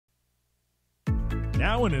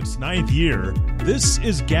Now in its 9th year, this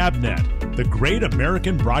is GabNet, the Great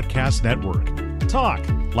American Broadcast Network. Talk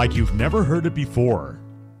like you've never heard it before.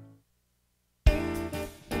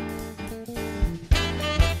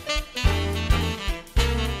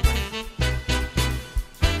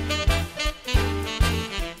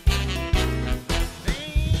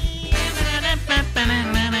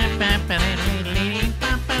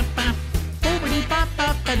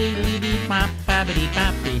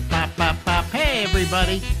 Hey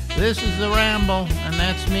everybody, this is the Ramble, and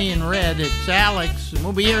that's me in red. It's Alex, and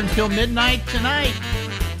we'll be here until midnight tonight.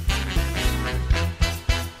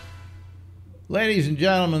 Ladies and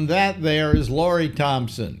gentlemen, that there is Lori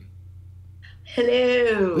Thompson.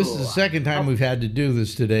 Hello. This is the second time we've had to do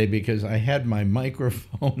this today because I had my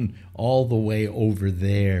microphone all the way over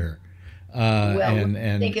there.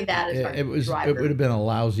 Think of that as it would have been a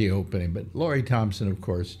lousy opening. But Lori Thompson, of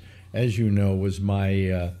course, as you know, was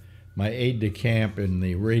my aide de camp in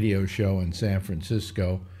the radio show in San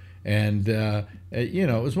Francisco, and you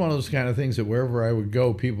know, it was one of those kind of things that wherever I would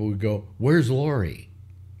go, people would go, "Where's Lori?"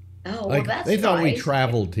 Oh, like, well, that's they thought we nice.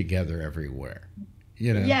 traveled together everywhere.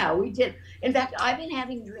 You know? Yeah, we did. In fact, I've been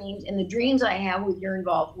having dreams, and the dreams I have with you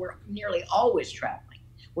involved, we're nearly always traveling.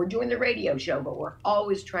 We're doing the radio show, but we're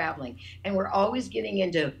always traveling, and we're always getting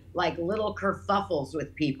into like little kerfuffles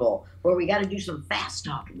with people where we got to do some fast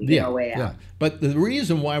talking to get our way out. Yeah. But the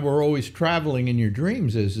reason why we're always traveling in your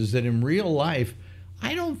dreams is that in real life,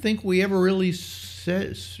 I don't think we ever really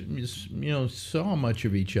saw much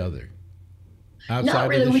of each other outside Not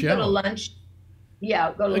really. of the We show. go to lunch.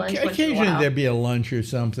 Yeah, go to lunch. once in a Occasionally while. there'd be a lunch or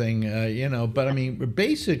something, you know. But I mean,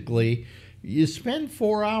 basically, you spend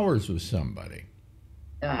 4 hours with somebody.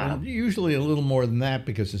 And usually a little more than that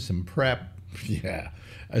because of some prep. Yeah,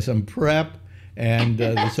 some prep and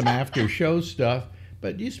some after show stuff.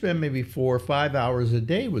 But you spend maybe 4 or 5 hours a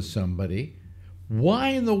day with somebody. Why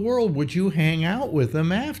in the world would you hang out with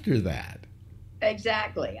them after that?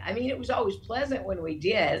 Exactly. I mean, it was always pleasant when we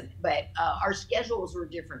did, but our schedules were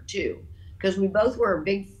different too, because we both were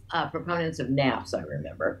big proponents of naps, I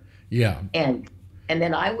remember. Yeah. And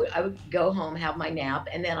then I would go home, have my nap,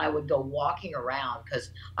 and then I would go walking around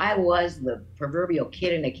because I was the proverbial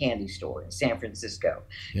kid in a candy store in San Francisco.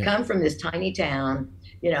 Yeah. Come from this tiny town,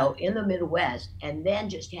 you know, in the Midwest, and then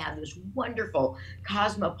just have this wonderful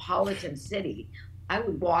cosmopolitan city. I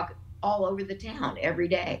would walk all over the town every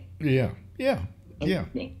day. Yeah. But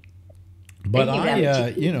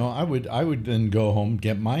you know, I would then go home,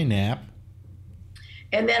 get my nap.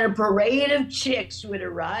 And then a parade of chicks would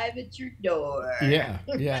arrive at your door. Yeah.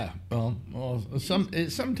 Well,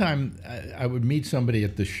 sometime I would meet somebody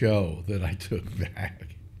at the show that I took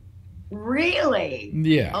back. Really?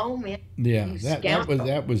 Yeah. Oh man. Yeah.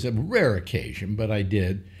 That was a rare occasion, but I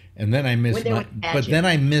did. And then I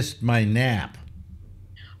missed my nap.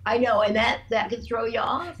 I know, and that could throw you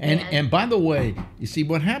off. And by the way, you see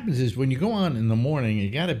what happens is when you go on in the morning,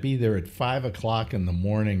 you got to be there at 5 o'clock in the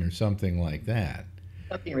morning or something like that.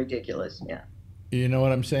 Something ridiculous, yeah. You know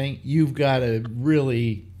what I'm saying? You've got to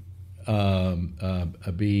really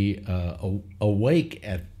be awake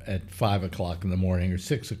at 5 o'clock in the morning or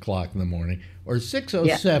 6 o'clock in the morning or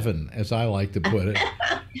 6:07, as I like to put it.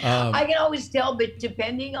 I can always tell, but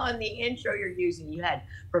depending on the intro you're using, you had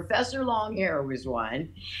Professor Longhair was one,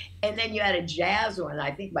 and then you had a jazz one,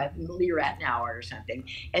 I think by Lee Rathenauer or something,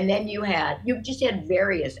 and then you just had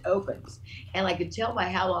various opens, and I could tell by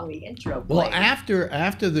how long the intro played. Well,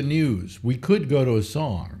 after the news, we could go to a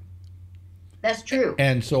song. That's true.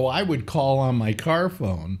 And so I would call on my car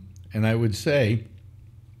phone, and I would say,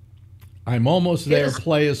 "I'm almost there,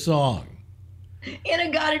 play a song."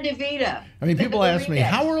 Inagata Devita. I mean, people ask me,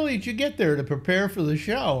 how early did you get there to prepare for the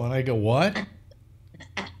show? And I go, what?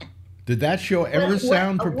 Did that show ever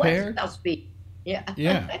sound prepared? I'll speak. Yeah.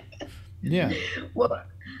 Yeah. Well,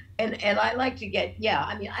 and I like to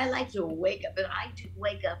I like to wake up, but I do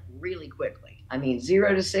wake up really quickly. I mean,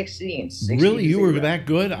 0 to 60 and 60 Really? to You 0. were that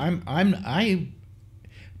good?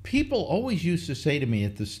 People always used to say to me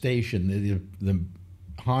at the station, the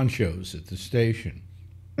honchos at the station,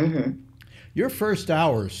 your first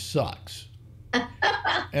hour sucks.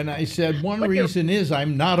 And I said, one reason is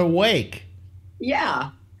I'm not awake. Yeah.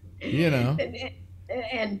 You know.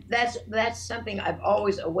 And that's something I've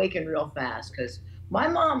always awakened real fast because my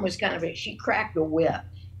mom was she cracked the whip.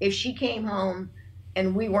 If she came home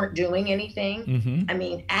and we weren't doing anything, I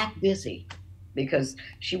mean, act busy because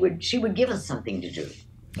she would give us something to do.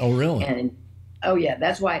 Oh, really? And oh yeah,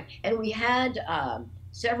 that's why. And we had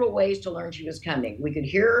several ways to learn she was coming. We could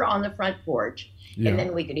hear her on the front porch, and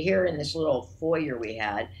then we could hear her in this little foyer we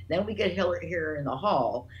had. Then we could hear her in the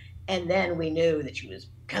hall, and then we knew that she was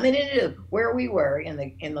coming into where we were in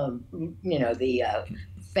the the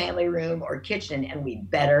family room or kitchen, and we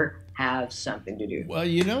better have something to do. Well,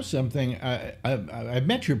 you know something, I've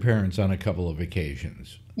met your parents on a couple of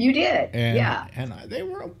occasions. You did, and, yeah. And they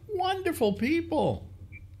were wonderful people.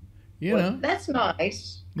 You well, know, that's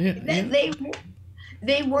nice. Yeah,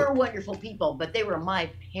 They were wonderful people, but they were my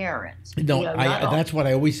parents. No, that's what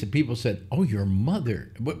I always said. People said, "Oh, your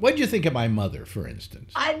mother." What did you think of my mother, for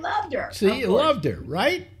instance? I loved her. See, you loved her,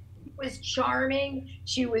 right? She was charming.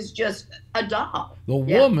 She was just a doll. The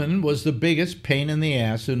woman was the biggest pain in the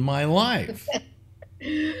ass in my life.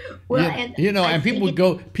 Well, and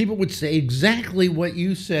people would say exactly what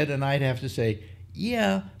you said, and I'd have to say,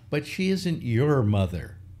 "Yeah, but she isn't your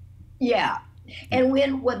mother." Yeah. And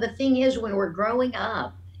the thing is, when we're growing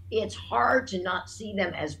up, it's hard to not see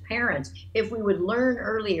them as parents if we would learn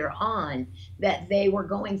earlier on that they were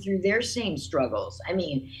going through their same struggles. I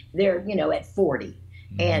mean, they're, at 40.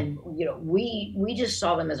 Mm-hmm. And, we just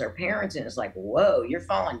saw them as our parents, and it's like, whoa, you're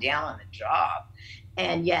falling down on the job.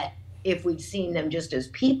 And yet, if we'd seen them just as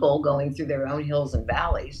people going through their own hills and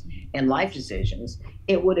valleys and life decisions,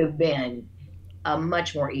 it would have been a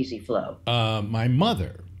much more easy flow. My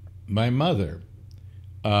mother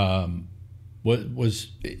was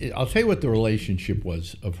I'll tell you what the relationship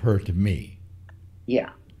was of her to me.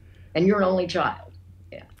 Yeah. And you're an only child.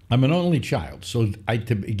 Yeah. I'm an only child. So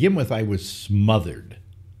to begin with, I was smothered.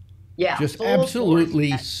 Yeah. Just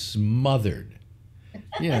absolutely smothered.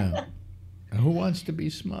 Yeah. Who wants to be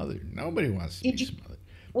smothered? Nobody wants to be smothered.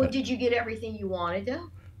 Well, did you get everything you wanted though?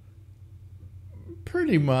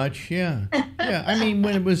 Pretty much, yeah. Yeah, I mean,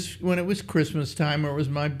 when it was Christmas time or it was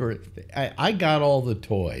my birthday, I got all the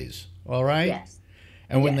toys, all right? Yes.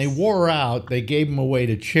 And when they wore out, they gave them away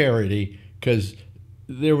to charity because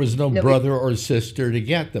there was no brother or sister to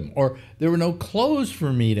get them. Or there were no clothes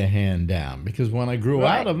for me to hand down because when I grew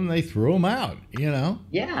out of them, they threw them out, Yeah,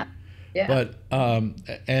 yeah. But,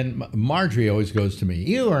 and Marjorie always goes to me,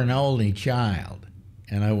 "You are an only child."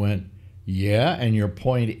 And I went, "Yeah, and your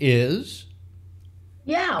point is?"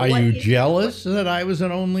 Yeah. Are you jealous that I was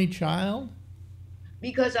an only child?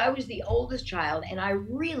 Because I was the oldest child, and I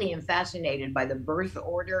really am fascinated by the birth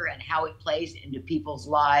order and how it plays into people's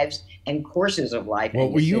lives and courses of life.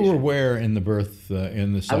 Well, you were where in the birth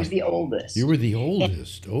in the? I was the oldest. You were the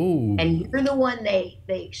oldest. And you're the one they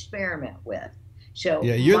experiment with. So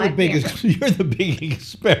yeah, you're the biggest. You're the big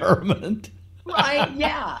experiment. Right?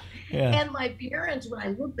 Yeah. Yeah. And my parents, when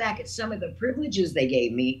I look back at some of the privileges they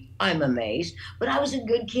gave me, I'm amazed. But I was a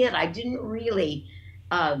good kid. I didn't really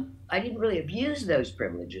abuse those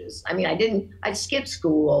privileges. I mean, I skipped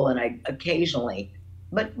school and I occasionally,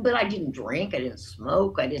 but I didn't drink. I didn't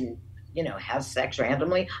smoke. I didn't, have sex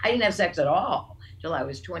randomly. I didn't have sex at all till I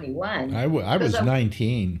was 21. I was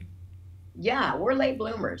 19. Yeah, we're late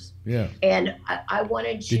bloomers. Yeah. And I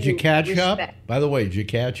wanted to. Did you catch up? By the way, did you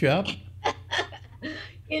catch up?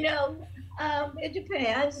 It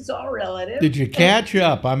depends. It's all relative. Did you catch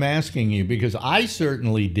up? I'm asking you because I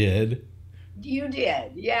certainly did. You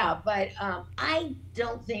did, yeah. But I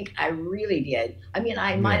don't think I really did. I mean,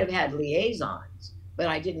 I might have had liaisons, but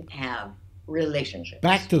I didn't have relationships.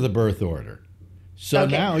 Back to the birth order. So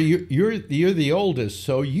now you're the oldest,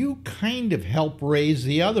 so you kind of help raise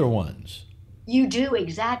the other ones. You do,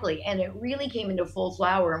 exactly. And it really came into full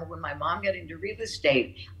flower when my mom got into real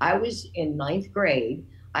estate. I was in 9th grade.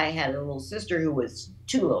 I had a little sister who was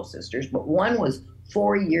 2 little sisters, but one was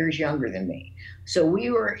 4 years younger than me. So we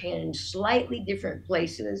were in slightly different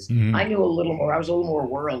places. Mm-hmm. I knew a little more. I was a little more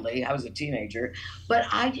worldly. I was a teenager. But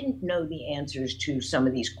I didn't know the answers to some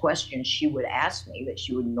of these questions she would ask me that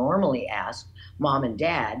she would normally ask Mom and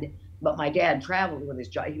Dad. But my dad traveled with his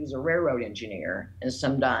job. He was a railroad engineer, and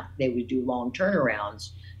sometimes they would do long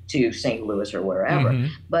turnarounds to St. Louis or wherever.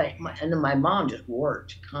 Mm-hmm. And then my mom just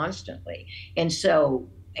worked constantly. And so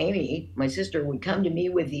Amy, my sister, would come to me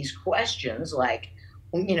with these questions like,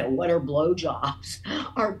 what are blowjobs?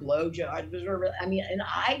 Are blowjobs? I mean, and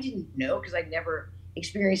I didn't know because I'd never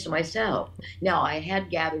experienced it myself. Now, I had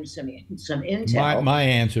gathered some intel. My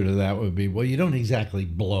answer to that would be, well, you don't exactly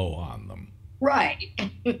blow on them. Right.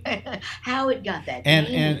 How it got that.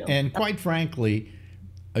 And quite frankly,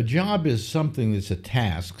 a job is something that's a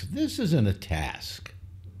task. This isn't a task.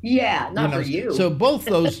 Yeah, not for you. So both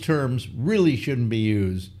those terms really shouldn't be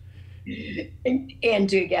used. And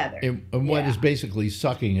together. And what is basically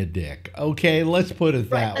sucking a dick. Okay, let's put it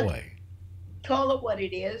that way. Call it what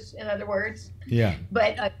it is, in other words. Yeah.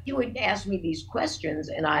 But you would ask me these questions,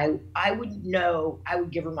 and I wouldn't know. I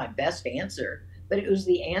would give her my best answer, but it was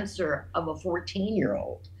the answer of a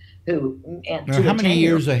 14-year-old who. Now, how many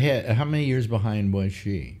years ahead? How many years behind was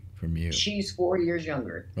she? from you. She's 4 years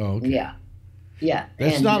younger. Oh, okay. Yeah. Yeah.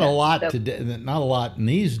 That's and, not a lot so, today. Not a lot in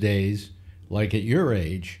these days, like at your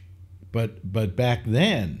age, but back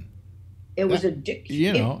then, it was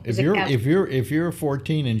you know, if you're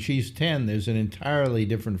 14 and she's 10, there's an entirely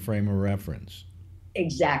different frame of reference.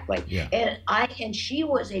 Exactly. Yeah. And she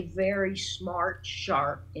was a very smart,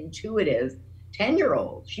 sharp, intuitive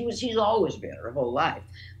 10-year-old. She's always been her whole life.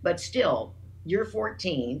 But still, you're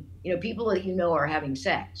 14, you know, people that you know are having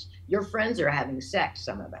sex. Your friends are having sex,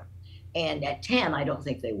 some of them. And at 10, I don't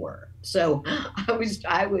think they were. So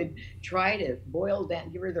I would try to boil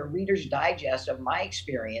down, give her the Reader's Digest of my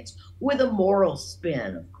experience with a moral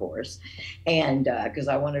spin, of course, and because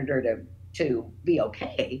I wanted her to be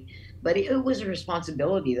okay. But it was a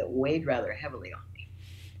responsibility that weighed rather heavily on me.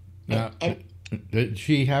 Now, did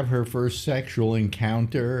she have her first sexual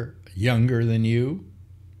encounter younger than you?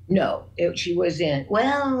 No, she was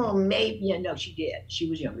maybe, no, she did. She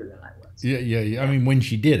was younger than I was. Yeah. I mean, when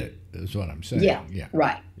she did it, is what I'm saying. Yeah.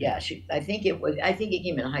 Right. Yeah. I think it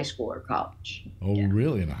came in high school or college. Oh, yeah.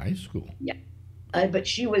 Really? In high school? Yeah. But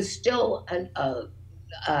she was still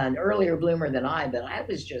an earlier bloomer than I, but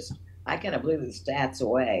I kind of blew the stats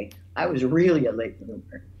away. I was really a late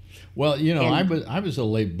bloomer. Well, you know, I was a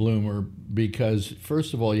late bloomer because,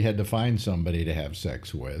 first of all, you had to find somebody to have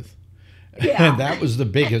sex with. Yeah. And that was the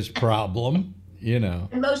biggest problem, you know.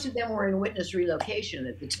 And most of them were in witness relocation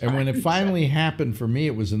at the time. And when it finally happened for me,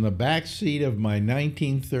 it was in the back seat of my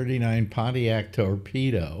 1939 Pontiac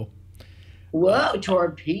Torpedo. Whoa,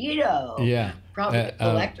 Torpedo. Yeah. Probably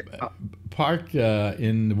electric. Parked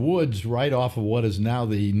in the woods right off of what is now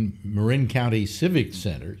the Marin County Civic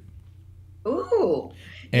Center. Ooh.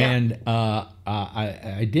 And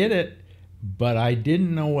I did it, but I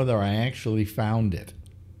didn't know whether I actually found it.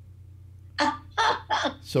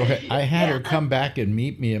 So I had her come back and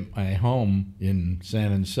meet me at my home in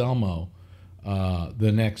San Anselmo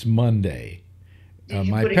the next Monday.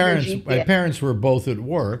 My parents were both at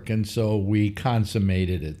work, and so we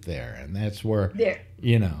consummated it there. And that's where,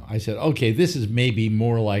 you know, I said, okay, this is maybe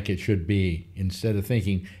more like it should be, instead of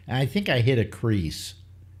thinking, I think I hit a crease,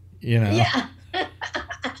 you know. Yeah.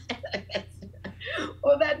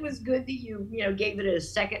 Well, that was good that you gave it a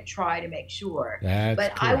second try to make sure.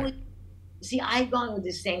 That's correct. I'd gone with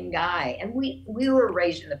the same guy, and we were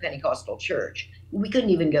raised in the Pentecostal church. We couldn't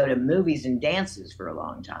even go to movies and dances for a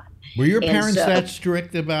long time. Were your parents that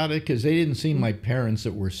strict about it? Because they didn't seem like parents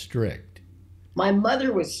that were strict. My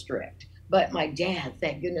mother was strict, but my dad,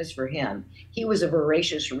 thank goodness for him, he was a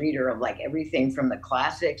voracious reader of like everything from the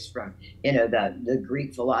classics, from the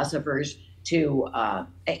Greek philosophers to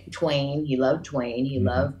Twain. He loved Twain. He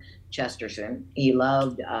loved Chesterton. He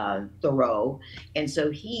loved Thoreau. And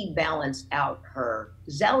so he balanced out her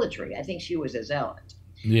zealotry. I think she was a zealot.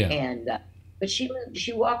 Yeah. And but she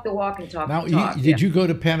walked the walk and talked the talk. Did you go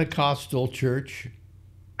to Pentecostal church?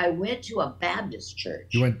 I went to a Baptist church.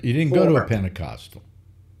 You didn't go to a Pentecostal.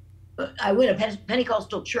 I went to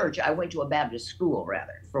Pentecostal church. I went to a Baptist school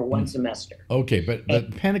rather for one semester. Okay, but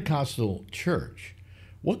Pentecostal church,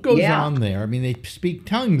 what goes on there? I mean, they speak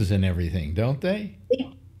tongues and everything, don't they?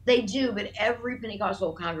 They do, but every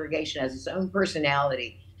Pentecostal congregation has its own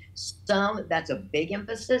personality. That's a big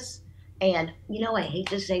emphasis. And, I hate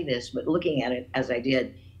to say this, but looking at it as I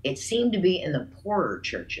did, it seemed to be in the poorer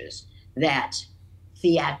churches that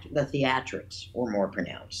the theatrics were more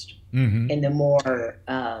pronounced. Mm-hmm. In the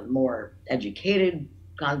more educated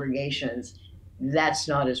congregations, that's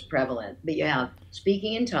not as prevalent. But you have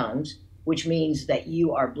speaking in tongues, which means that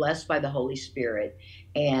you are blessed by the Holy Spirit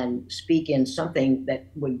and speak in something that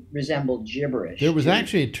would resemble gibberish. There was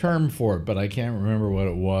actually a term for it, but I can't remember what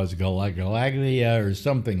it was, galaglia or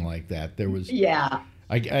something like that. There was. Yeah.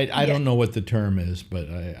 I don't know what the term is, but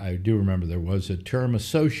I do remember there was a term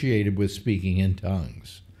associated with speaking in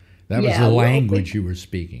tongues. That was the language you were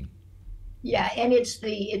speaking. Yeah, and it's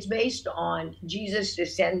based on Jesus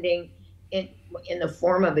descending in the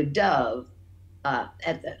form of a dove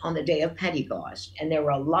on the day of Pentecost, and there were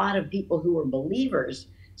a lot of people who were believers,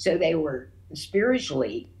 so they were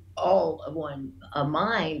spiritually all of one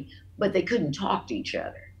mind, but they couldn't talk to each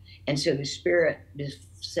other, and so the Spirit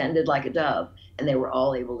descended like a dove, and they were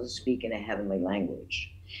all able to speak in a heavenly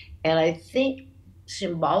language. And I think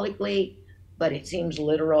symbolically, but it seems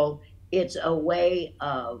literal, it's a way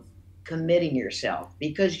of committing yourself,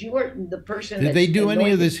 because you are the person. Did they do any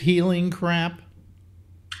of this healing crap?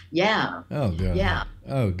 Yeah. Oh God. Yeah.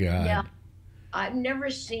 Oh God. Yeah. I've never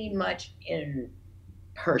seen much in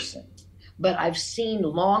person, but I've seen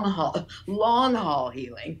long haul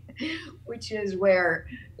healing, which is where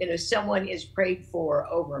someone is prayed for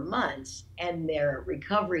over months and their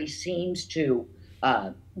recovery seems to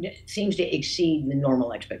seems to exceed the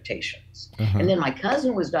normal expectations. And then my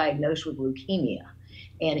cousin was diagnosed with leukemia,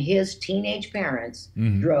 and his teenage parents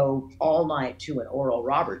drove all night to an Oral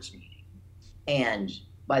Roberts meeting. And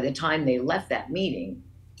by the time they left that meeting,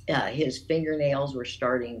 his fingernails were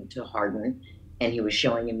starting to harden, and he was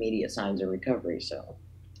showing immediate signs of recovery. So,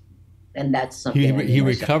 and that's something he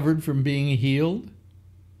recovered from being healed.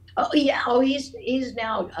 Oh yeah. Oh, he's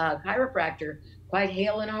now a chiropractor, quite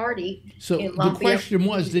hale and hearty. So the question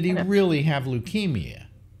was, did he really have leukemia?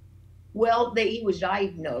 Well, he was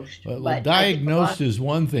diagnosed. Well, diagnosed is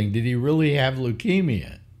one thing. Did he really have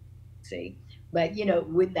leukemia? See, but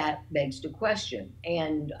with that begs the question,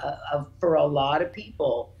 and for a lot of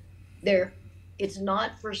people, it's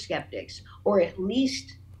not for skeptics, or at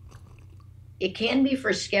least it can be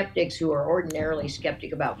for skeptics who are ordinarily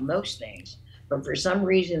skeptic about most things, but for some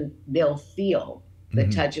reason they'll feel the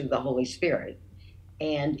touch of the Holy Spirit,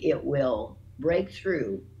 and it will break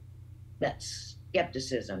through that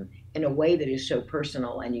skepticism in a way that is so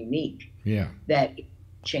personal and unique. Yeah. That it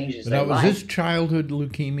changes their life. Was this childhood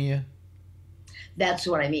leukemia? That's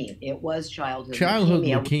what I mean. It was childhood leukemia. Childhood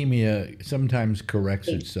leukemia sometimes corrects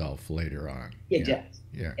itself later on. It does.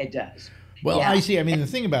 Yeah. It does. Well, yeah. I see. I mean, the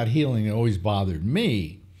thing about healing that always bothered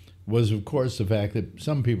me was, of course, the fact that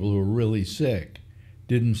some people who were really sick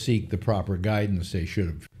didn't seek the proper guidance they should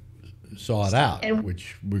have sought out,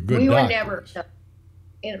 which were good doctors. We were never...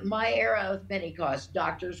 In my era of Pentecost,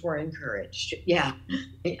 doctors were encouraged. Yeah.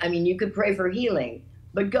 I mean, you could pray for healing,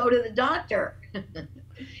 but go to the doctor.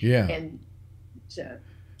 Yeah. And so,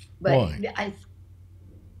 but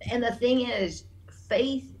and the thing is,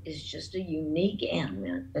 faith is just a unique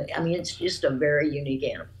animal. I mean, it's just a very unique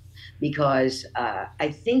animal, because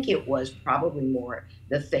I think it was probably more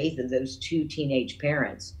the faith of those two teenage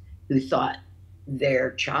parents who thought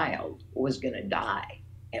their child was going to die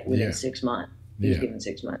within 6 months. He was given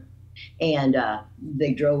 6 months. And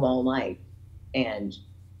they drove all night. And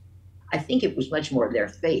I think it was much more their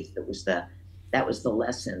faith that was the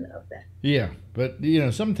lesson of that. Yeah, but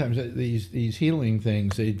sometimes these healing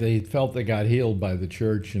things, they felt they got healed by the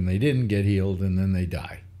church, and they didn't get healed, and then they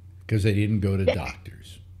die because they didn't go to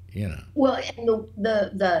doctors. Well, and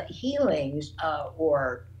the healings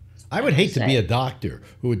or... I would hate to be a doctor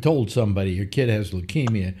who had told somebody your kid has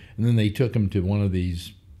leukemia, and then they took him to one of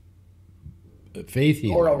these faith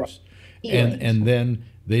healers, and then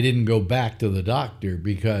they didn't go back to the doctor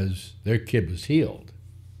because their kid was healed.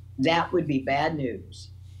 That would be bad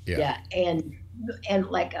news. Yeah. And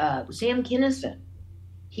like Sam Kinison,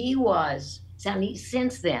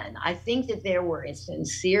 since then, I think that there were a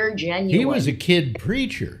sincere, genuine... He was a kid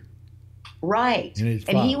preacher. Right.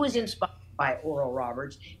 And he was inspired by Oral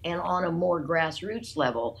Roberts, and on a more grassroots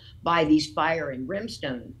level by these fire and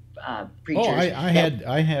brimstone preachers. Oh,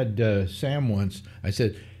 I had Sam once. I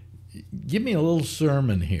said, "Give me a little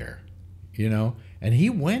sermon here," and he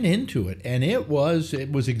went into it, and it was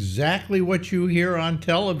exactly what you hear on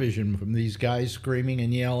television from these guys screaming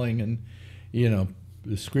and yelling and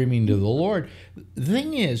screaming to the Lord. The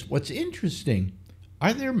thing is, what's interesting,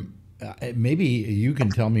 are there? Maybe you can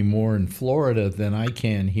tell me more in Florida than I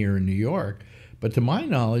can here in New York. But to my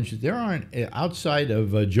knowledge, there aren't, outside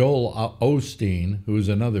of Joel Osteen, who's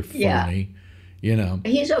another phony,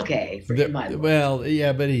 He's okay. Well,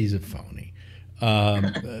 yeah, but he's a phony.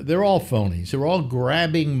 They're all phonies. They're all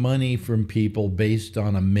grabbing money from people based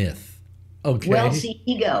on a myth. Okay. Well, see,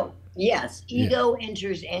 ego. Yes, ego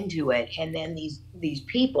enters into it, and then these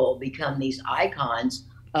people become these icons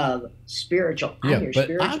of spiritual. But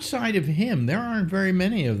outside of him, there aren't very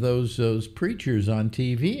many of those preachers on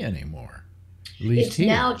TV anymore. At least it's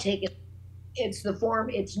now taken. It's the form.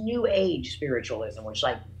 It's New Age spiritualism, which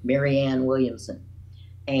like Marianne Williamson,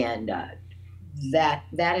 and that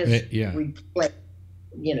has replaced.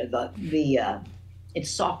 It's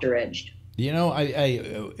softer edged.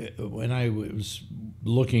 I when I was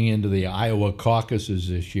looking into the Iowa caucuses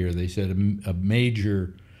this year, they said a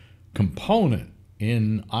major component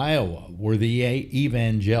in Iowa were the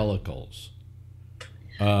evangelicals.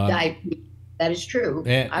 That is true.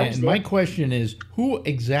 And my question is, who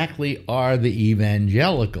exactly are the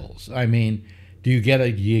evangelicals? I mean, do you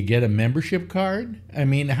get a membership card? I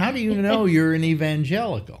mean, how do you know you're an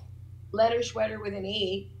evangelical? Letter sweater with an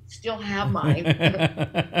E. Still have mine.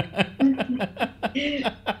 But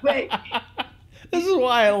this is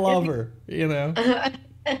why I love her,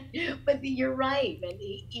 But you're right. And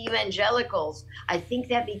the evangelicals, I think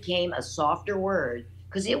that became a softer word,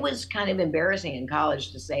 because it was kind of embarrassing in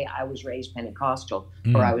college to say I was raised Pentecostal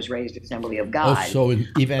or I was raised Assembly of God. Oh, so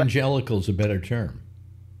evangelical's a better term.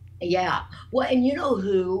 Yeah. Well, and you know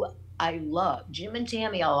who I love Jim and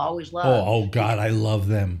Tammy. I'll always love. Oh God, I love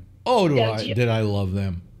them. Oh, Don't you? did I love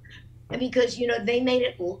them? Because they made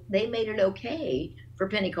it okay for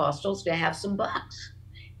Pentecostals to have some bucks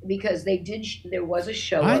because they did. There was a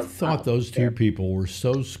show. I thought those two people were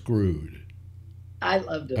so screwed. I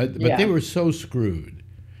loved them, but they were so screwed.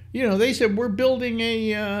 They said we're building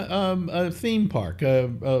a theme park, a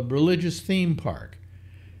religious theme park.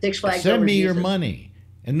 Six Flags. Send me your money.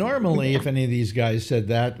 And normally, if any of these guys said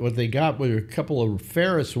that, what they got were a couple of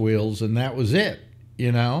Ferris wheels, and that was it.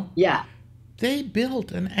 Yeah. They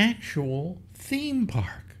built an actual theme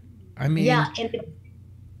park. I mean, yeah, and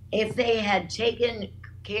if they had taken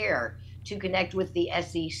care to connect with the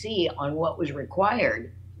SEC on what was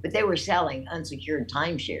required, but they were selling unsecured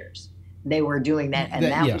timeshares. They were doing that, and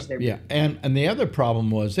that was their And the other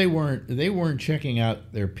problem was they weren't checking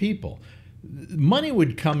out their people. Money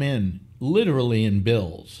would come in literally in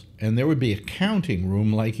bills, and there would be a counting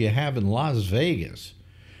room like you have in Las Vegas.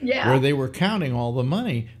 Yeah. Where they were counting all the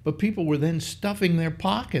money, but people were then stuffing their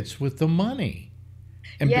pockets with the money.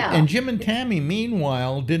 And Jim and Tammy,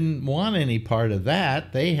 meanwhile, didn't want any part of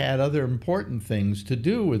that. They had other important things to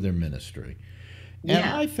do with their ministry. And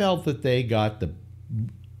I felt that they got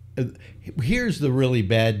here's the really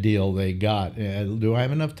bad deal they got. Do I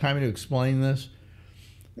have enough time to explain this?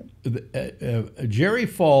 Jerry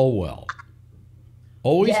Falwell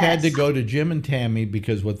always had to go to Jim and Tammy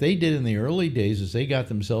because what they did in the early days is they got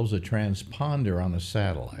themselves a transponder on a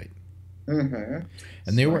satellite. Mm-hmm.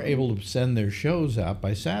 And they were able to send their shows out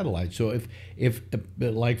by satellite. So if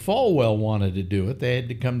like Falwell wanted to do it, they had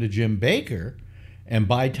to come to Jim Baker and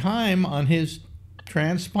buy time on his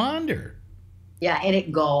transponder. Yeah, and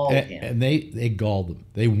it galled him. And they galled him.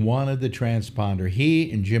 They wanted the transponder.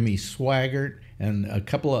 He and Jimmy Swaggart and a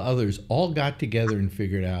couple of others all got together and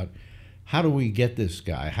figured out, how do we get this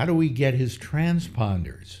guy? How do we get his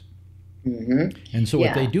transponders? Mm-hmm. And so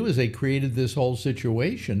what they do is they created this whole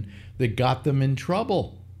situation that got them in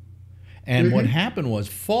trouble. And what happened was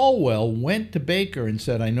Falwell went to Baker and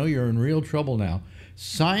said, I know you're in real trouble now.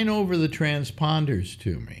 Sign over the transponders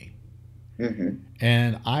to me.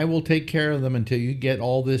 And I will take care of them until you get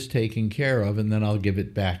all this taken care of, and then I'll give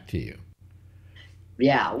it back to you.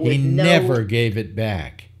 Yeah. He never gave it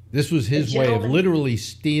back. This was his way of literally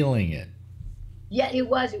stealing it. Yeah, it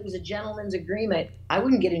was. It was a gentleman's agreement. I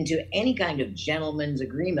wouldn't get into any kind of gentleman's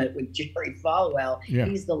agreement with Jerry Falwell. Yeah.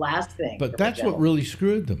 He's the last thing. But that's what really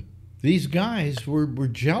screwed them. These guys were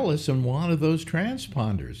jealous and wanted those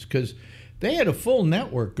transponders because they had a full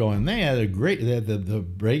network going. They had the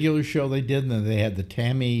regular show they did, and then they had the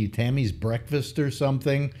Tammy's Breakfast or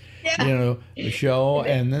something, the show,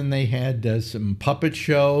 and then they had some puppet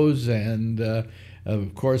shows, and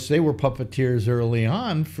of course they were puppeteers early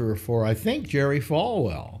on for I think Jerry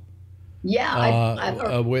Falwell. Yeah, I've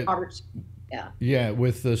heard with Robert's.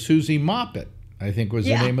 With Susie Moppet, I think was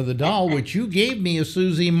the name of the doll, which you gave me a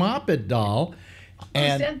Susie Moppet doll.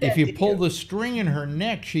 And if you pull the string in her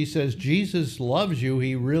neck, she says, Jesus loves you.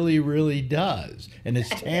 He really, really does. And it's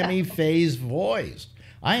Tammy Faye's voice.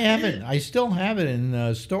 I still have it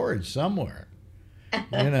in storage somewhere.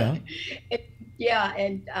 Yeah,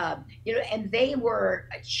 and and they were.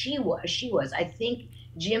 She was. I think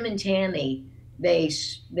Jim and Tammy. They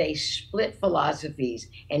split philosophies,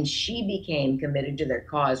 and she became committed to their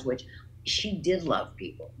cause, which. She did love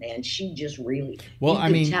people, man. She just really. Well, I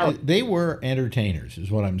mean, they were entertainers,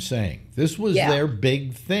 is what I'm saying. This was their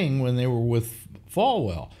big thing when they were with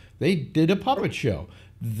Falwell. They did a puppet show.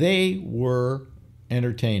 They were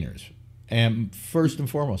entertainers. And first and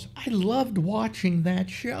foremost, I loved watching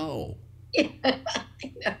that show.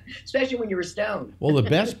 Especially when you were stoned. Well, the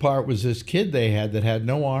best part was this kid they had that had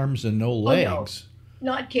no arms and no legs.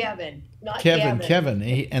 No. Not Kevin. Kevin.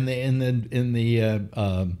 In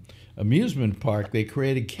the amusement park, they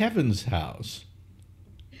created Kevin's house.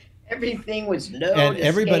 Everything was low. And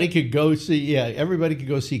everybody could go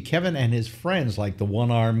see Kevin and his friends, like the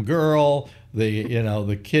one-armed girl,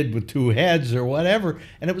 the kid with two heads or whatever.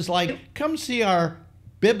 And it was like, come see our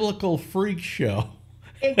biblical freak show.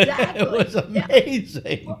 Exactly. It was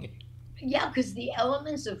amazing. Yeah, because the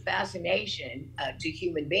elements of fascination to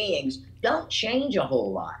human beings don't change a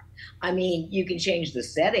whole lot. I mean, you can change the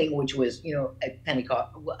setting, which was, a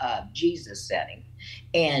Pentecost Jesus setting,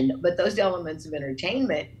 but those elements of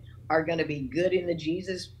entertainment are going to be good in the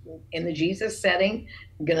Jesus setting,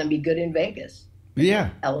 going to be good in Vegas.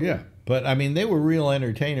 Yeah. But I mean, they were real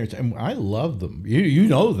entertainers, and I loved them. You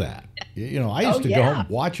know that. I used to go home and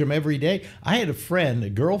watch them every day. I had a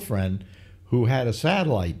girlfriend, who had a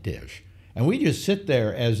satellite dish, and we just sit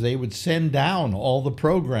there as they would send down all the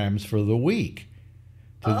programs for the week.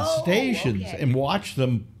 to the stations and watch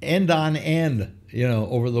them end on end, you know,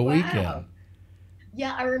 over the weekend.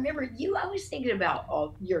 Yeah, I remember you. I was thinking about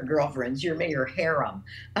all your girlfriends, your harem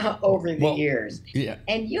over the years. Yeah.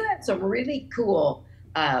 And you had some really cool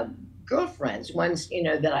girlfriends. Ones, you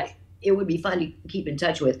know, that it would be fun to keep in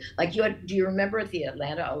touch with. Like you had, do you remember at the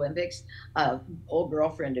Atlanta Olympics, old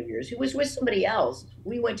girlfriend of yours who was with somebody else?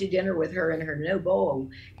 We went to dinner with her and her nobo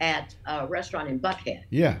at a restaurant in Buckhead.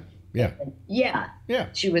 Yeah. Yeah. Yeah.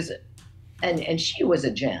 She was, and she was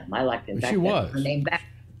a gem. I liked, in fact, she was. Her name back.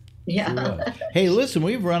 Yeah. Hey, listen,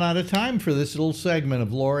 we've run out of time for this little segment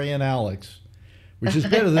of Lori and Alex, which is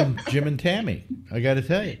better than Jim and Tammy, I got to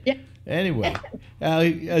tell you. Yeah. Anyway,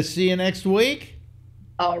 see you next week.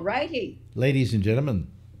 All righty. Ladies and gentlemen,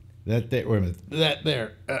 that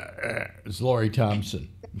there is Lori Thompson.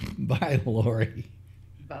 Bye, Lori.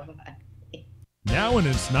 Bye-bye. Now in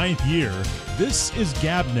its 9th year, this is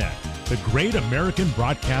GabNet, the Great American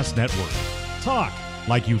Broadcast Network. Talk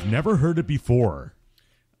like you've never heard it before.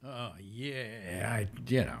 Yeah,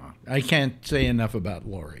 I can't say enough about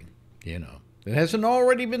Lori. You know, it hasn't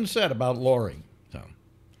already been said about Lori. So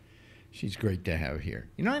she's great to have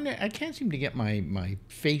here. You know, I can't seem to get my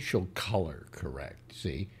facial color correct.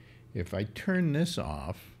 See, if I turn this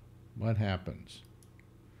off, what happens?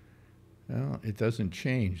 Well, it doesn't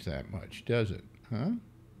change that much, does it? Huh?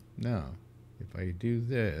 No. If I do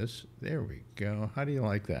this, there we go. How do you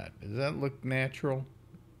like that? Does that look natural?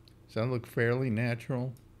 Does that look fairly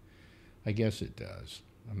natural? I guess it does.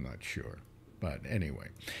 I'm not sure. But anyway,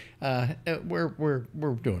 we're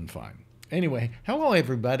doing fine. Anyway, hello,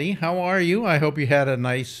 everybody. How are you? I hope you had a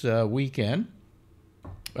nice weekend.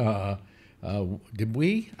 Did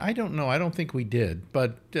we? I don't know. I don't think we did,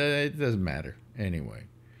 but it doesn't matter. Anyway,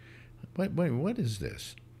 wait, what is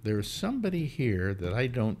this? There's somebody here that I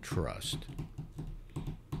don't trust.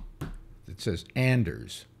 It says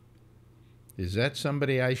Anders. Is that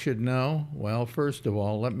somebody I should know? Well, first of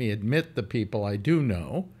all, let me admit the people I do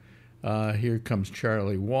know. Here comes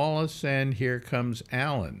Charlie Wallace, and here comes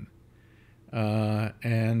Alan. Let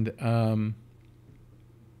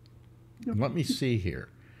me see here.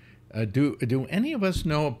 Do any of us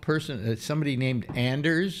know a person, somebody named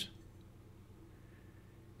Anders?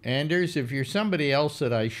 Anders, if you're somebody else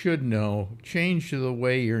that I should know, change to the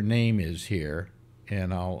way your name is here,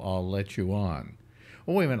 and I'll let you on.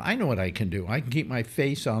 Oh, wait a minute. I know what I can do. I can keep my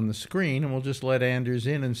face on the screen, and we'll just let Anders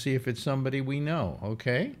in and see if it's somebody we know,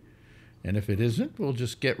 okay? And if it isn't, we'll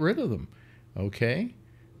just get rid of them, okay?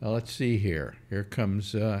 Let's see here. Here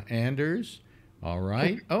comes Anders. All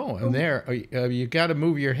right. Oh, and there. You got to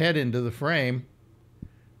move your head into the frame.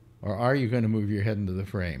 Or are you going to move your head into the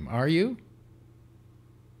frame? Are you?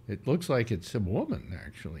 It looks like it's a woman,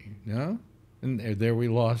 actually. No? And there we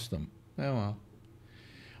lost them. Oh, well.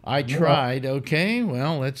 I tried. Okay,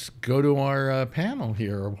 well, let's go to our panel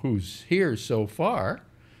here, who's here so far.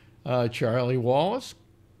 Charlie Wallace,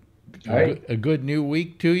 a good new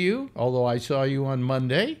week to you, although I saw you on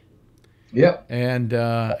Monday. Yep. And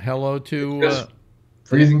hello to...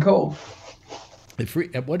 freezing cold.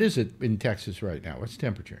 What is it in Texas right now? What's the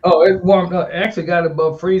temperature? Oh, it warmed up. Actually got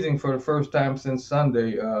above freezing for the first time since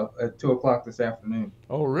Sunday at 2 o'clock this afternoon.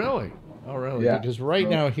 Oh, really? Oh, really? Yeah. Because right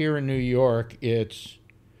now here in New York, it's...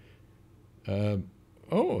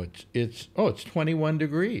 it's 21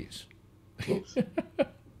 degrees.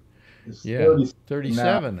 Yeah,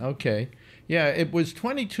 37. Now. Okay. Yeah, it was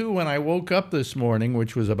 22 when I woke up this morning,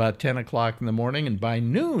 which was about 10 o'clock in the morning, and by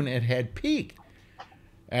noon it had peaked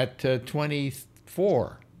at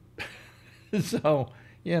 24. So,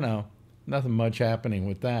 nothing much happening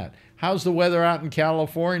with that. How's the weather out in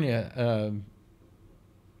California,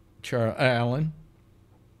 Alan?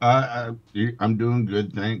 I'm doing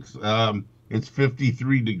good, thanks. It's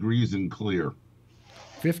 53 degrees and clear.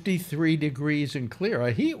 53 degrees and clear,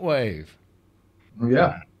 a heat wave.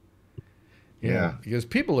 Yeah. Yeah, because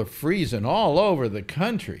people are freezing all over the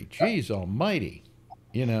country. Jeez almighty,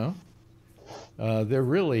 they're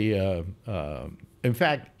really. In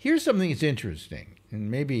fact, here's something that's interesting,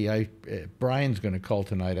 and maybe Brian's going to call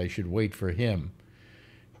tonight. I should wait for him,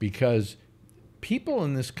 because people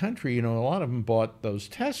in this country, a lot of them bought those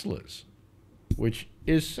Teslas, which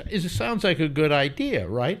sounds like a good idea,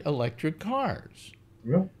 right? Electric cars.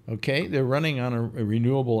 Yeah. Okay, they're running on a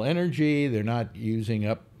renewable energy. They're not using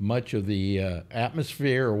up much of the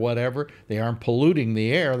atmosphere or whatever. They aren't polluting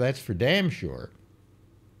the air, that's for damn sure.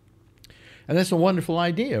 And that's a wonderful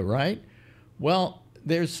idea, right? Well,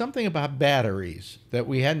 there's something about batteries that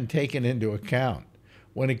we hadn't taken into account.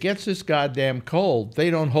 When it gets this goddamn cold, they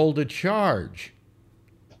don't hold a charge.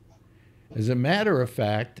 As a matter of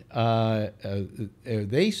fact,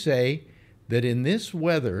 they say that in this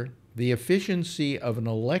weather, the efficiency of an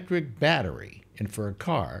electric battery, and for a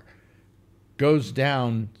car, goes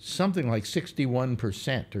down something like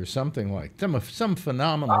 61% or something like some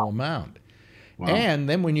phenomenal amount. Wow. And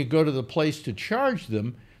then when you go to the place to charge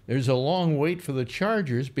them, there's a long wait for the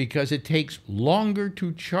chargers because it takes longer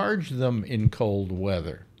to charge them in cold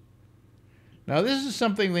weather. Now, this is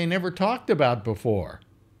something they never talked about before.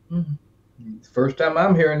 It's the first time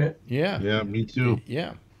I'm hearing it. Yeah. Yeah, me too.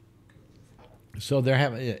 Yeah. So they're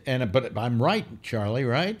having, but I'm right, Charlie,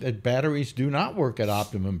 right? That batteries do not work at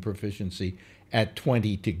optimum proficiency at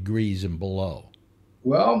 20 degrees and below.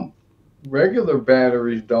 Well, regular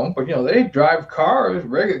batteries don't, but they drive cars,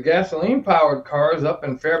 regular gasoline-powered cars up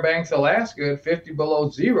in Fairbanks, Alaska at 50 below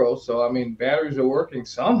zero. So, I mean, batteries are working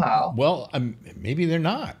somehow. Well, maybe they're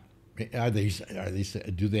not. Are they?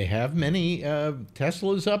 Do they have many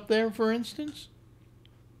Teslas up there, for instance?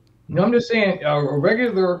 No, I'm just saying a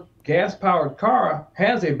regular gas-powered car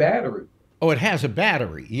has a battery. Oh, it has a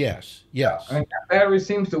battery. Yes, yes. And that battery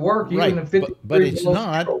seems to work even in 50 but it's below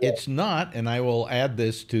not. zero. It's not. And I will add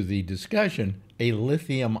this to the discussion: a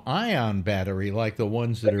lithium-ion battery like the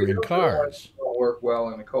ones that are in cars. Don't work well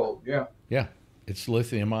in the cold. Yeah. Yeah, it's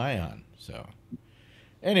lithium-ion. So,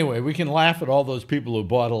 anyway, we can laugh at all those people who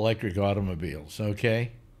bought electric automobiles.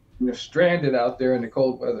 Okay. You're stranded out there in the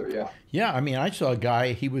cold weather. Yeah. Yeah, I mean, I saw a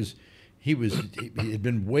guy. He had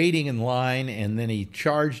been waiting in line, and then he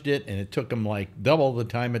charged it, and it took him like double the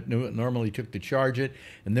time it normally took to charge it.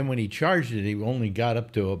 And then when he charged it, he only got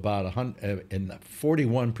up to about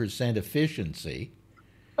 41% efficiency.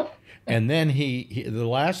 And then the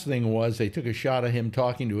last thing was they took a shot of him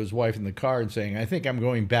talking to his wife in the car and saying, "I think I'm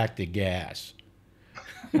going back to gas."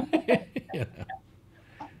 Do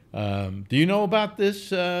you know about this,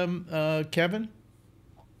 Kevin?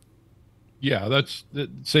 Yeah, that's the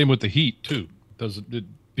same with the heat too. It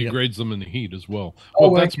degrades them in the heat as well. Oh,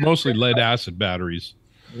 Well, that's mostly lead acid batteries.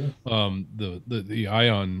 The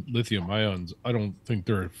lithium ions, I don't think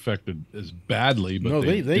they're affected as badly, but No,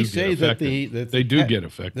 they say that they do get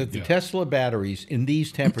affected. That the Tesla batteries in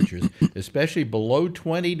these temperatures, especially below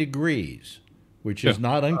 20 degrees, which is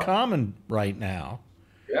not uncommon right now,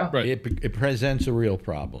 Yeah. it presents a real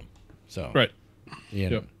problem. So Right.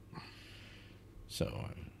 Yep. So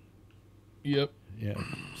Yep. yeah.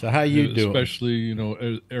 So how you doing? Especially,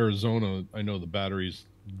 Arizona, I know the batteries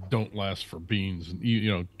don't last for beans. And,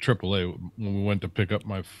 AAA, when we went to pick up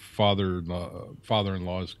my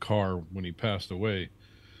father-in-law's car when he passed away,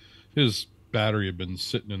 his battery had been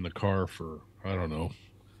sitting in the car for, I don't know,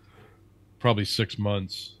 probably 6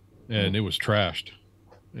 months, and it was trashed.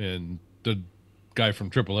 And the guy from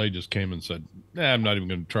AAA just came and said, I'm not even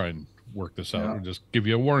going to try and work this out. I'll just give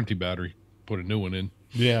you a warranty battery, put a new one in.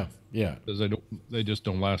 Yeah. Yeah. Because they just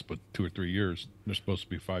don't last but 2 or 3 years. They're supposed to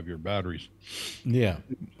be 5-year batteries. Yeah.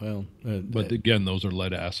 Well, But again, those are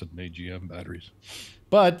lead acid and AGM batteries.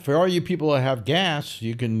 but for all you people that have gas,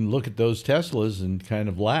 you can look at those Teslas and kind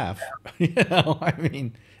of laugh. I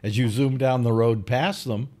mean, as you zoom down the road past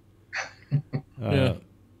them. Yeah.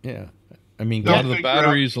 I mean, A lot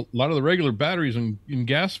of the regular batteries in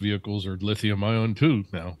gas vehicles are lithium ion too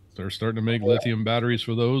now. They're starting to make lithium batteries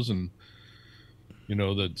for those, and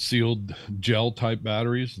the sealed gel type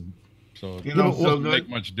batteries. And so it doesn't make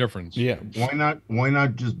much difference. Yeah. Why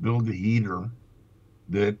not just build a heater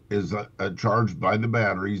that is charged by the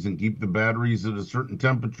batteries and keep the batteries at a certain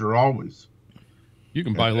temperature always? You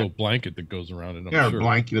can buy a little blanket that goes around it. A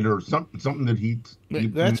blanket or something that heats.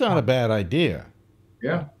 That's not a bad idea.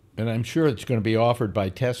 Yeah. And I'm sure it's going to be offered by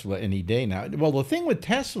Tesla any day now. Well, the thing with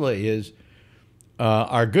Tesla is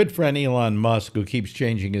our good friend Elon Musk, who keeps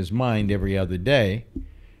changing his mind every other day,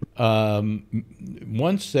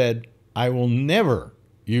 once said, I will never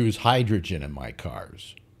use hydrogen in my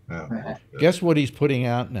cars. Yeah. Guess what he's putting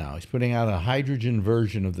out now? He's putting out a hydrogen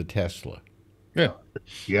version of the Tesla. Yeah.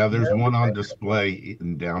 Yeah, there's one on display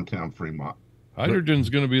in downtown Fremont. Hydrogen's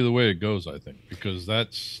going to be the way it goes, I think, because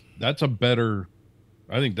that's a better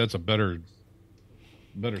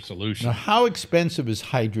solution. Now, how expensive is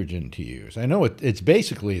hydrogen to use? I know it's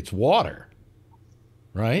basically water,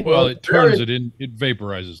 right? Well, it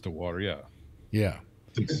vaporizes to water, yeah. Yeah.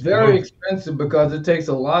 It's very expensive because it takes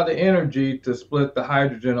a lot of energy to split the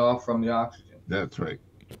hydrogen off from the oxygen. That's right.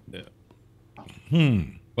 Yeah.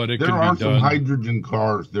 But there are some hydrogen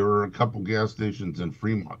cars. There are a couple gas stations in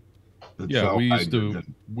Fremont. Yeah,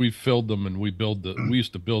 we filled them, and we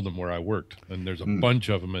used to build them where I worked, and there's a bunch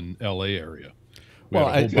of them in LA area. We had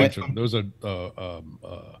a whole bunch of them. There was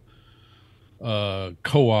a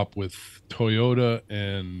co-op with Toyota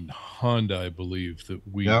and Honda, I believe, that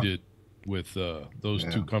we did with those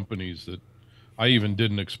two companies that I even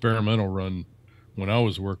did an experimental run when I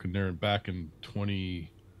was working there back in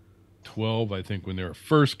 2012, I think, when they were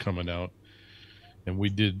first coming out. And we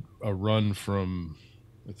did a run from,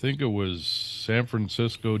 I think it was San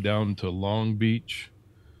Francisco down to Long Beach.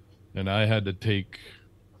 And I had to take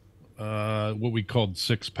what we called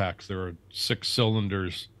 6-packs. There are 6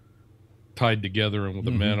 cylinders tied together and with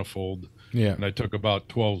a manifold. Yeah. And I took about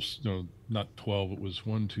 12, not 12, it was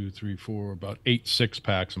 1, 2, 3, 4, about 8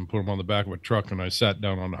 6-packs and put them on the back of a truck. And I sat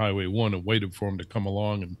down on Highway 1 and waited for them to come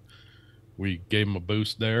along. And we gave them a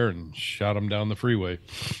boost there and shot them down the freeway.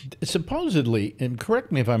 Supposedly, and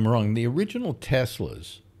correct me if I'm wrong, the original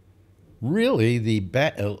Teslas, really the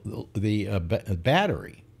battery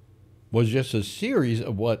was just a series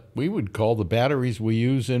of what we would call the batteries we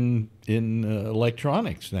use in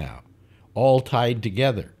electronics now, all tied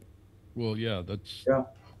together. Well, yeah, that's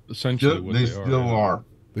essentially what They they still are.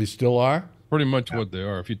 They still are? Pretty much what they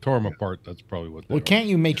are. If you tore them apart, that's probably what they are. Well, can't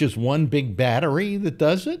you make just one big battery that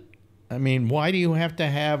does it? I mean, why do you have to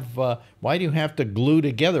have? Why do you have to glue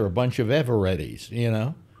together a bunch of Everettis? You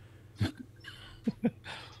know.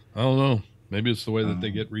 I don't know. Maybe it's the way that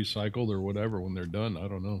they get recycled or whatever when they're done. I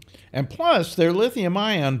don't know. And plus, they're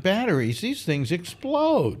lithium-ion batteries. These things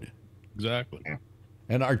explode. Exactly.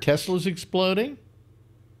 And are Teslas exploding?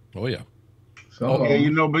 Oh yeah. So,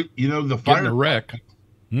 Yeah, but the Getting a wreck.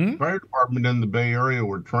 fire department in the Bay Area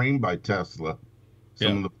were trained by Tesla.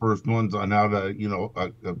 Some of the first ones on how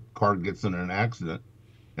to, a car gets in an accident.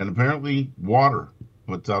 And apparently water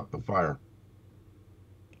puts out the fire.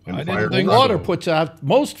 And I didn't think water so. puts out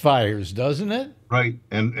most fires, doesn't it? Right.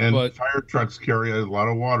 And But- fire trucks carry a lot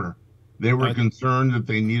of water. They were concerned that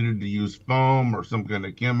they needed to use foam or some kind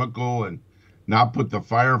of chemical and not put the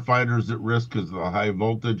firefighters at risk because of the high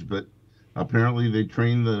voltage. But apparently they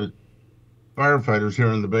trained the firefighters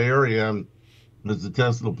here in the Bay Area. There's a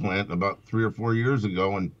Tesla plant about 3 or 4 years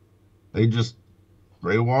ago, and they just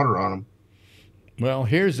spray water on them. Well,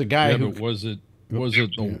 here's the guy who... But was it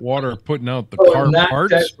the water putting out the Oh, car not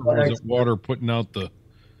parts, Tesla or was it expert. water putting out the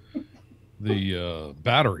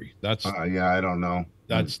battery? That's I don't know.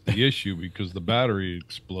 that's the issue, because the battery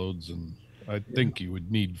explodes, and I think you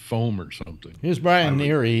would need foam or something. Here's Brian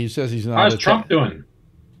Neary. He says he's not... How's a Trump doing?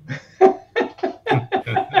 Hey,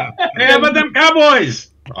 how about them Cowboys?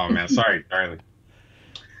 Oh man, sorry, Charlie.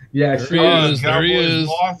 yeah, There sure. he is. There he Cowboys is.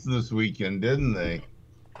 lost this weekend, didn't they?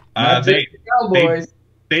 They Cowboys.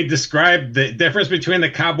 they described the difference between the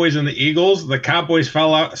Cowboys and the Eagles. The Cowboys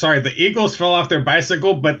fell out. Sorry, the Eagles fell off their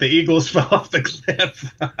bicycle, but the Eagles fell off the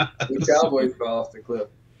cliff. The Cowboys fell off the cliff.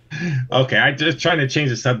 Okay, I'm just trying to change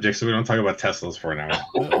the subject so we don't talk about Teslas for an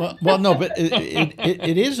hour. well, no, but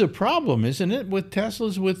it is a problem, isn't it, with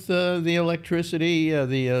Teslas, with the electricity,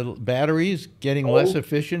 the batteries getting less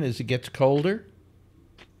efficient as it gets colder?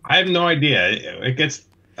 I have no idea. It gets.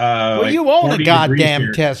 Well, like you own 40 a degrees goddamn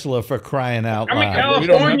here. Tesla, for crying out I'm in loud.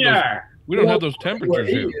 California. We don't have those temperatures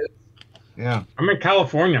here. Yeah. I'm in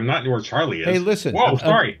California. I'm not where Charlie is. Hey, listen, Whoa,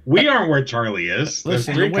 sorry. We aren't where Charlie is.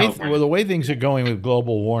 Listen, We're in the way, California. the way things are going with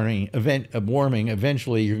global warming,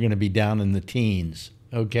 eventually you're going to be down in the teens,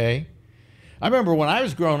 okay? I remember when I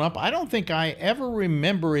was growing up, I don't think I ever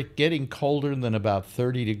remember it getting colder than about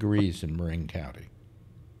 30 degrees in Marin County.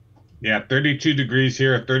 Yeah, 32 degrees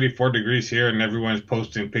here, 34 degrees here, and everyone's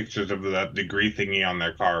posting pictures of that degree thingy on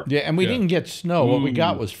their car. Yeah, and we didn't get snow. What we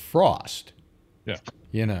got was frost. Yeah.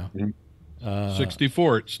 You know.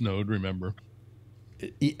 64 it snowed, remember?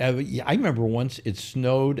 I remember once it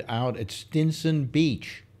snowed out at Stinson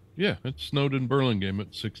Beach. Yeah, it snowed in Burlingame in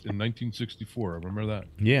 1964. I remember that.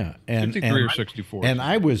 Yeah, and 63 or 64. And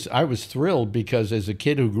I was thrilled because as a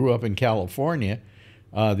kid who grew up in California,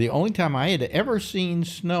 the only time I had ever seen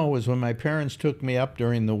snow was when my parents took me up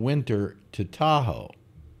during the winter to Tahoe.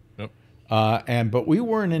 Yep. But we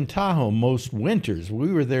weren't in Tahoe most winters.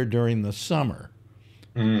 We were there during the summer.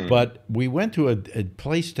 But we went to a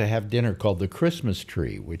place to have dinner called the Christmas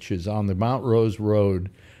Tree, which is on the Mount Rose Road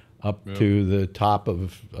up to the top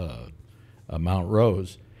of Mount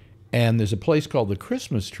Rose. And there's a place called the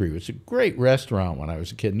Christmas Tree. It's a great restaurant when I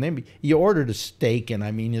was a kid. And you ordered a steak, and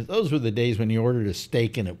I mean, those were the days when you ordered a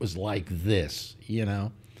steak and it was like this, you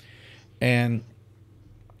know. And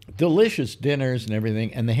delicious dinners and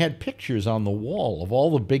everything. And they had pictures on the wall of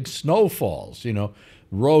all the big snowfalls, you know,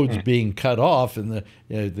 roads being cut off and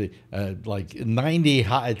the like 90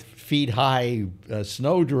 feet high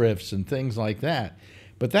snow drifts and things like that.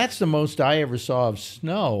 But that's the most I ever saw of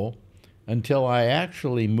snow until I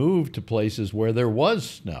actually moved to places where there was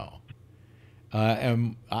snow.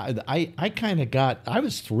 And I kind of I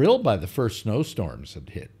was thrilled by the first snowstorms that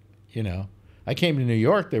hit, you know. I came to New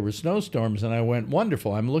York, there were snowstorms, and I went,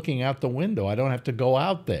 wonderful, I'm looking out the window. I don't have to go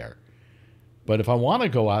out there. But if I want to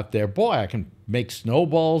go out there, boy, I can make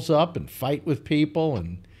snowballs up and fight with people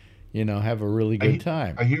and, you know, have a really good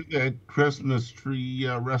time. I hear that Christmas tree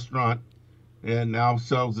restaurant and now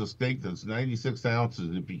sells a steak that's 96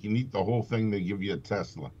 ounces. If you can eat the whole thing, they give you a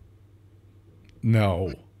Tesla.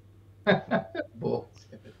 No. Bull.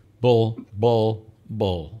 Bull.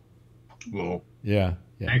 Well, Yeah.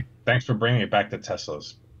 Thanks for bringing it back to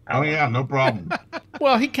Teslas. oh yeah, no problem.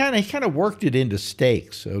 Well, he kind of worked it into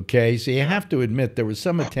steaks, okay? So you have to admit there was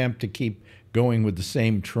some attempt to keep going with the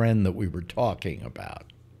same trend that we were talking about.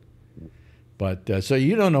 But so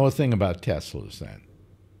you don't know a thing about Teslas then?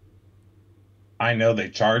 I know they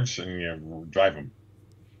charge and you drive them.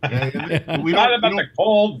 We Not don't, about the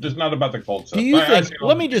cold, just not about the cold stuff. Do you I think, see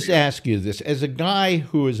let me just ask you this, as a guy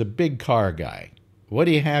who is a big car guy, what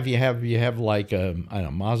do you have? You have like a, I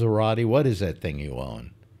don't know, Maserati? What is that thing you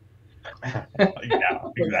own? Yeah,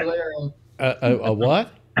 exactly. A what?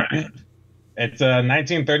 It's a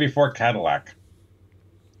 1934 Cadillac.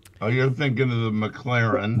 oh, you're thinking of the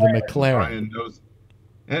McLaren. The McLaren. Brian knows.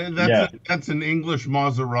 And that's an English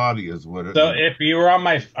Maserati, is what it So is. if you're on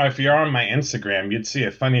my Instagram, you'd see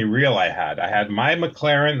a funny reel I had. I had my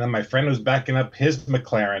McLaren, then my friend was backing up his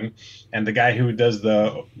McLaren, and the guy who does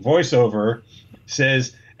the voiceover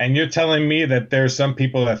says, "And you're telling me that there's some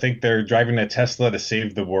people that think they're driving a Tesla to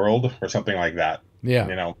save the world," or something like that. Yeah.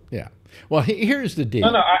 You know. Yeah. Well, here's the deal.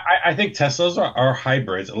 No, I think Teslas are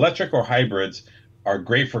hybrids. Electric or hybrids are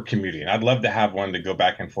great for commuting. I'd love to have one to go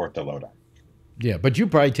back and forth to Lodi. Yeah, but you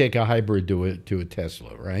probably take a hybrid to a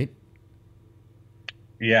Tesla, right?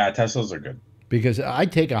 Yeah, Teslas are good. Because I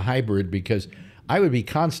take a hybrid because I would be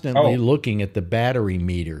constantly looking at the battery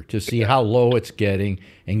meter to see how low it's getting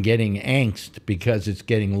and getting angst because it's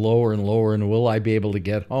getting lower and lower. And will I be able to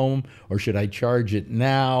get home or should I charge it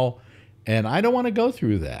now? And I don't want to go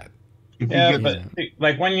through that. Yeah, but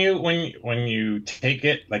like when you take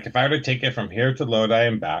it, like if I were to take it from here to Lodi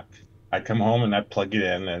and back, I come home and I plug it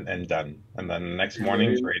in and done, and then the next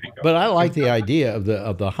morning it's ready to go. But I like the idea of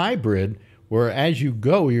the hybrid, where as you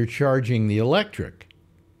go, you're charging the electric,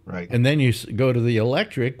 Right. and then you go to the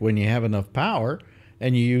electric when you have enough power,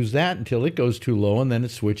 and you use that until it goes too low, and then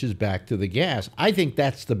it switches back to the gas. I think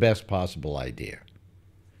that's the best possible idea.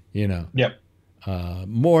 You know. Yep.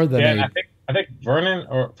 More than and I think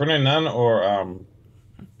Vernon Nunn or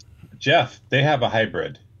Jeff, they have a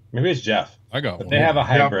hybrid. Maybe it's Jeff. I got But one. they have a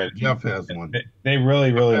hybrid. Jeff has one. They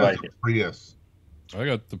really Has like a it. Prius. I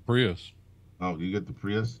got the Prius. Oh, you get the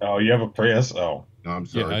Prius? Oh, you have a Prius? Oh, No, I'm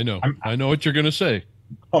Yeah, sorry. I know. I know what you're gonna say.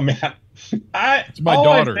 oh man. It's my all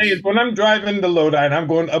daughter's. I say is when I'm driving to Lodi and I'm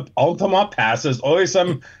going up Altamont Pass, there's always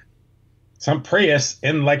some Prius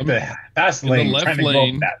in like the fast In the lane left trying to go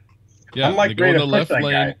lane. up that. Yeah, I'm like they go in ready the to push left that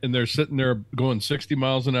lane, guy. and they're sitting there going 60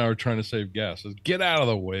 miles an hour trying to save gas. Get out of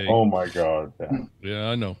the way. Oh my god. Yeah. Yeah,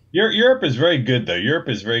 I know. Europe is very good though. Europe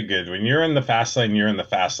is very good. When you're in the fast lane, you're in the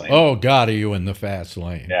fast lane. Oh God, are you in the fast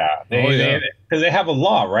lane? Yeah, because they have a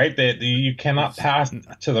law, right? That you cannot pass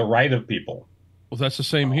to the right of people. Well, that's the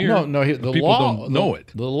same here. No, the People law don't know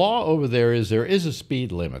it. The law over there is a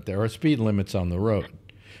speed limit. There are speed limits on the road.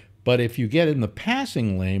 But if you get in the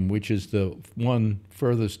passing lane, which is the one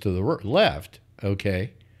furthest to the left,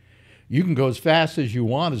 okay, you can go as fast as you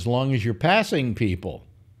want as long as you're passing people.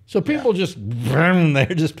 So people just, they're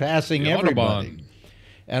just passing The everybody. Autobahn.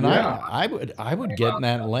 And I would get in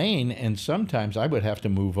that lane, and sometimes I would have to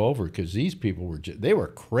move over because these people were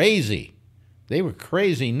crazy. They were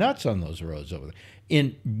crazy nuts on those roads over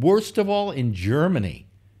there. Worst of all, in Germany.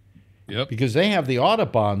 Yep. Because they have the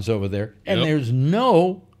Autobahns over there, and there's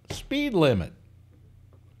no speed limit.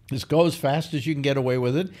 Just go as fast as you can get away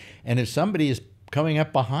with it. And if somebody is coming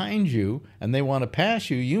up behind you and they want to pass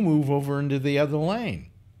you, you move over into the other lane.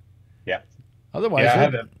 Yeah. Otherwise, I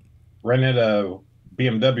had to rented a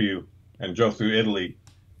BMW and drove through Italy,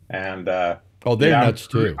 and they're nuts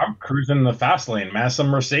too. I'm cruising the fast lane, man. Some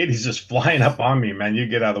Mercedes just flying up on me, man. You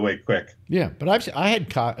get out of the way quick. Yeah, but I had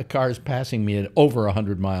cars passing me at over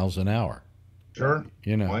 100 miles an hour. Sure.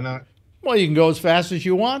 You know. Why not? Well, you can go as fast as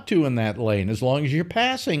you want to in that lane as long as you're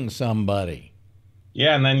passing somebody.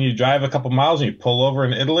 Yeah, and then you drive a couple miles and you pull over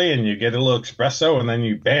in Italy and you get a little espresso and then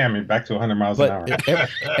you're back to 100 miles an hour.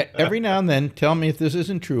 Every now and then, tell me if this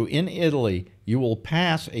isn't true, in Italy, you will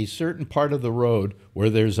pass a certain part of the road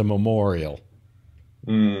where there's a memorial.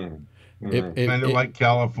 Kind of like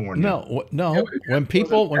California. No. When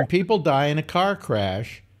people die in a car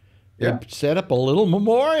crash, they set up a little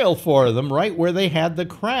memorial for them right where they had the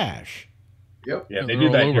crash. Yep. Yeah, they they're do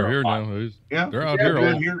all that over here a lot. now. Yeah. They're out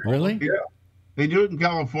here. Here. Really? Yeah. They do it in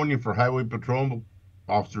California for highway patrol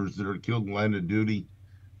officers that are killed in line of duty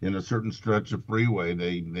in a certain stretch of freeway.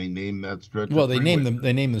 They name that stretch. Well, of they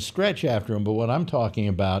freeway. name the stretch after them. But what I'm talking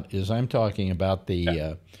about is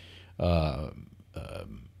the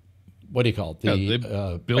what do you call it? They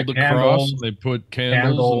build the a cross. candles, They put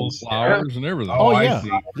candles and flowers and everything. Oh, I yeah,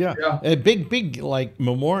 see. yeah. Big like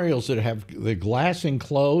memorials that have the glass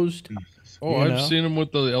enclosed. Oh, I've seen them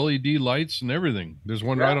with the LED lights and everything. There's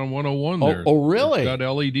one right on 101 there. Oh, really? It's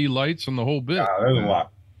got LED lights and the whole bit. There's a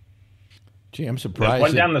lot. Gee, I'm I surprised.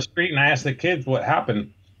 went down the street and I asked the kids what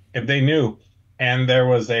happened, if they knew. And there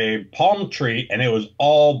was a palm tree and it was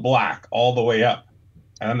all black all the way up.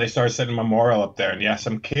 And then they started setting a memorial up there. And yeah,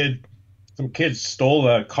 some kids stole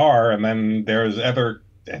a car, and then there's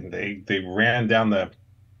and they ran down the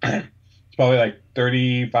it's probably like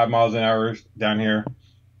 35 miles an hour down here.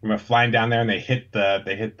 We're flying down there, and they hit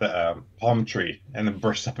the palm tree and then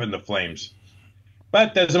burst up into flames.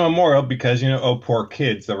 But there's a memorial because, oh, poor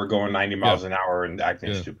kids that were going 90 miles an hour and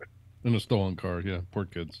acting stupid. In a stolen car, yeah, poor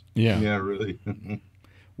kids. Yeah, yeah, really.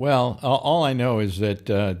 Well, all I know is that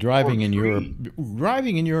driving in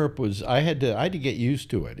Europe was I had to get used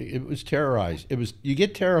to it. It was terrorized. You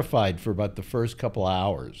get terrified for about the first couple of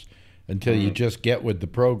hours until you just get with the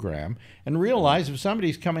program and realize if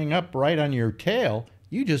somebody's coming up right on your tail,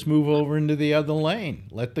 you just move over into the other lane,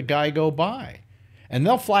 let the guy go by, and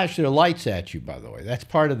they'll flash their lights at you. By the way, that's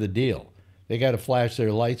part of the deal. They got to flash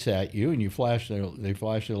their lights at you, and they flash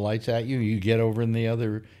their lights at you. You get over in the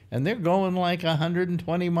other, and they're going like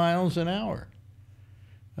 120 miles an hour.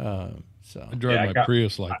 So I drive my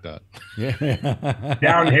Prius like that. Yeah,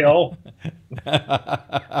 downhill.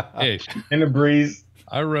 Hey, in the breeze.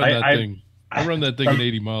 I run that thing. I run that thing at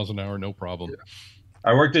 80 miles an hour, no problem.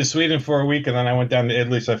 I worked in Sweden for a week, and then I went down to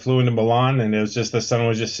Italy. So I flew into Milan, and it was just the sun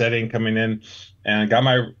was just setting, coming in, and I got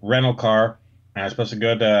my rental car. And I was supposed to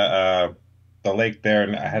go to the lake there,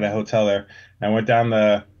 and I had a hotel there. And I went down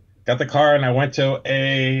got the car, and I went to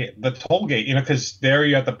the toll gate, because there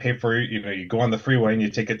you have to pay for, you go on the freeway and you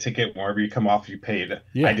take a ticket wherever you come off, you paid.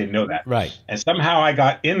 Yeah. I didn't know that. Right. And somehow I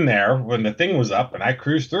got in there when the thing was up, and I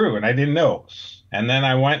cruised through, and I didn't know. And then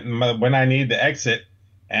I went when I needed to exit,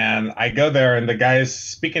 and I go there, and the guy is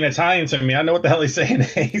speaking Italian to me. I don't know what the hell he's saying.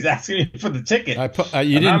 He's asking me for the ticket.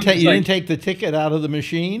 You didn't take the ticket out of the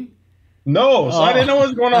machine? No, so I didn't know what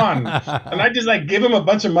was going on, and I just give him a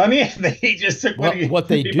bunch of money, and he just took what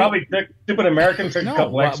they do. Probably took stupid American took a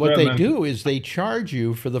couple extra. What they do is they charge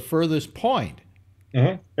you for the furthest point.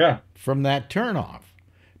 Yeah. From that turnoff,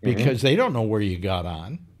 because they don't know where you got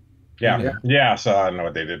on. Yeah. So I don't know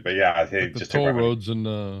what they did, but yeah, they the just toll roads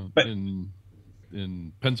in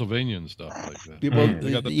Pennsylvania and stuff like that. Well,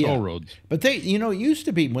 they got the toll roads. But it used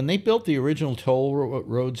to be when they built the original toll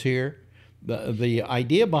roads here. The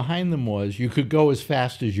idea behind them was you could go as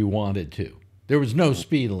fast as you wanted to. There was no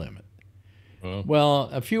speed limit. Well,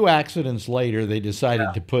 a few accidents later, they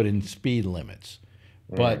decided to put in speed limits.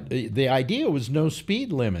 But the idea was no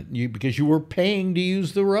speed limit because you were paying to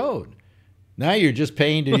use the road. Now you're just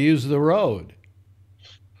paying to use the road.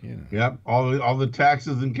 Yep, all the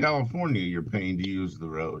taxes in California, you're paying to use the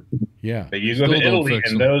road. Yeah. But you go to Italy,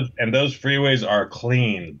 and those freeways are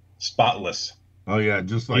clean, spotless. Oh yeah,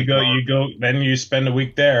 just like you go, then you spend a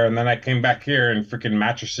week there, and then I came back here and freaking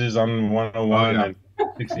mattresses on 101 and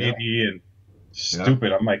 680 and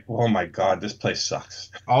stupid. I'm like, oh my god, this place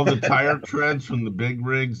sucks. All the tire treads from the big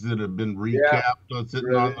rigs that have been recapped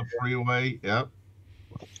sitting on the freeway. Yep.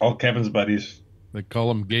 All Kevin's buddies. They call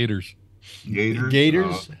them gators. Gators.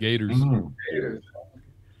 Gators. Gators. Gators.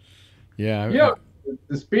 Yeah.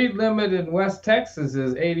 The speed limit in West Texas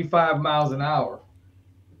is 85 miles an hour.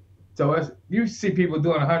 So you see people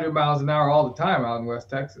doing 100 miles an hour all the time out in West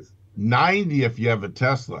Texas. 90 if you have a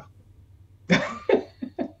Tesla.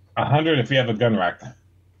 100 if you have a gun rack.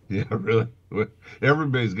 Yeah, really.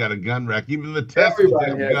 Everybody's got a gun rack. Even the Tesla's got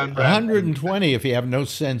a gun rack. 120 if you have no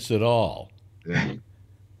sense at all. Yeah.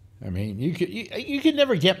 I mean, you could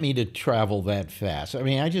never get me to travel that fast. I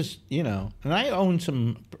mean, I just, and I own,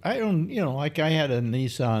 like I had a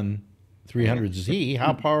Nissan 300Z.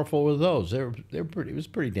 How powerful were those? They're pretty. It was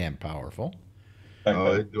pretty damn powerful. I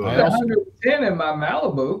had 110 in my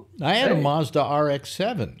Malibu. I had a Mazda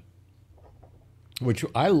RX-7, which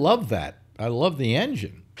I love that. I love the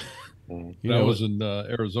engine. I was in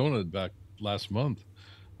Arizona back last month.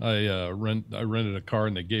 I rented a car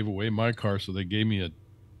and they gave away my car, so they gave me a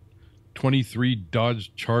 23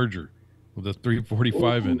 Dodge Charger with a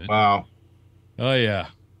 345 in it. Wow. Oh yeah.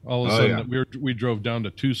 All of a sudden we drove down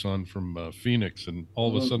to Tucson from Phoenix, and all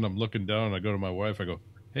of a sudden I'm looking down and I go to my wife, I go,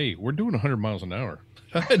 "Hey, we're doing 100 miles an hour."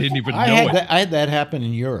 I didn't even know it. I had that happen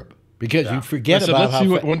in Europe. because you forget I said, about let's how see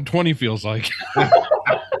what 120 feels like.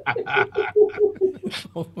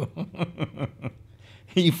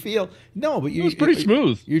 you feel no, but It was pretty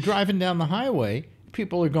smooth. You're driving down the highway.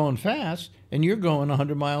 People are going fast, and you're going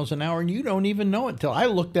 100 miles an hour, and you don't even know it until I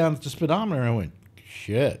looked down at the speedometer and I went,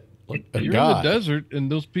 "Shit!" Look, You're in the desert,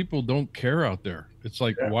 and those people don't care out there. It's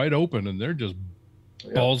like wide open, and they're just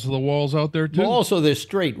balls to the walls out there too. Well, also there's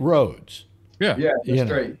straight roads. Yeah, they're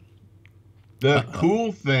straight. The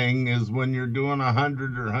cool thing is when you're doing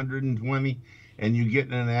 100 or 120 and you get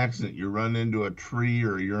in an accident, you run into a tree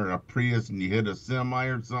or you're in a Prius and you hit a semi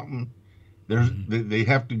or something. They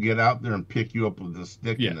have to get out there and pick you up with a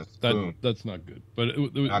stick and a spoon. That's not good. But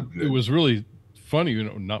it was really funny,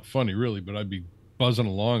 not funny really, but I'd be buzzing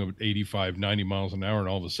along at 85, 90 miles an hour, and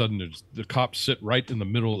all of a sudden the cops sit right in the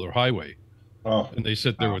middle of the highway. Oh. And they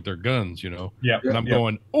sit there with their guns, Yeah. And I'm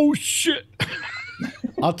going, oh shit.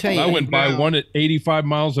 I'll tell you. I went by one at 85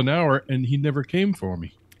 miles an hour, and he never came for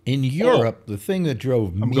me. In Europe, the thing that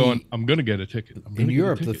drove me... I'm going to get a ticket. In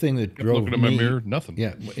Europe, the thing that drove me... looking at my mirror, nothing.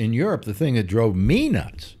 Yeah, in Europe, the thing that drove me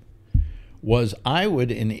nuts was I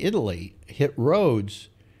would, in Italy, hit roads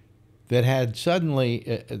that had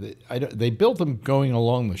suddenly... they built them going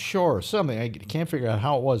along the shore or something. I can't figure out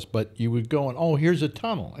how it was, but you would go and, oh, here's a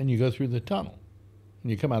tunnel, and you go through the tunnel. And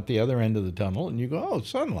you come out the other end of the tunnel, and you go, oh,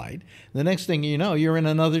 sunlight. The next thing you know, you're in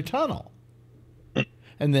another tunnel.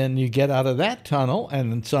 And then you get out of that tunnel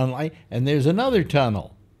and sunlight, and there's another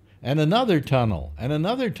tunnel, and another tunnel, and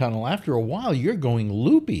another tunnel. After a while, you're going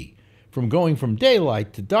loopy from going from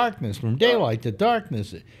daylight to darkness, from daylight to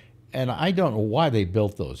darkness. And I don't know why they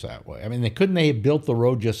built those that way. I mean, couldn't they have built the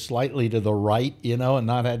road just slightly to the right, and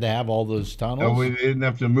not had to have all those tunnels? That way they didn't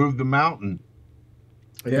have to move the mountain.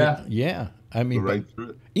 Yeah. Yeah. I mean, right through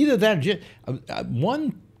it. Either that or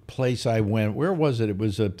one place I went, where was it? It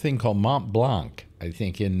was a thing called Mont Blanc, I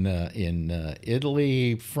think, in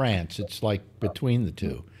Italy, France. It's like between the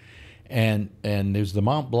two. And there's the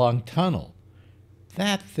Mont Blanc tunnel.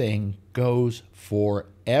 That thing goes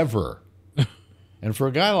forever. And for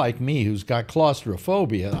a guy like me who's got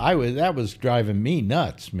claustrophobia, that was driving me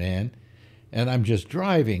nuts, man. And I'm just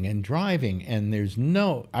driving, and there's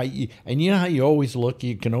no... And you know how you always look?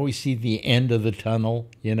 You can always see the end of the tunnel,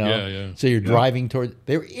 Yeah. So you're driving toward...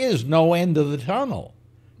 There is no end of the tunnel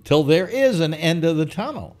till there is an end of the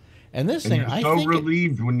tunnel. And this thing, I think... You're so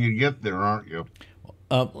relieved when you get there, aren't you?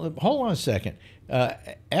 Hold on a second.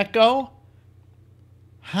 Echo,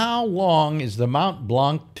 how long is the Mont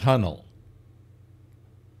Blanc tunnel?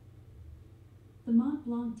 The Mont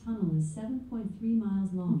Blanc tunnel is 7.3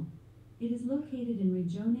 miles long. It is located in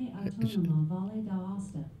Regione Autonoma Valle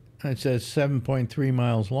d'Aosta. It says 7.3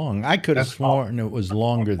 miles long. I could have sworn it was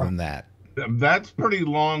longer than that. That's pretty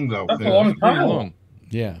long, though. That's a long time. Long.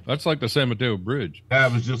 Yeah. That's like the San Mateo Bridge. I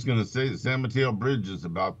was just going to say the San Mateo Bridge is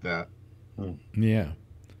about that. Yeah.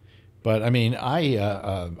 But I mean,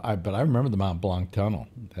 I remember the Mont Blanc tunnel.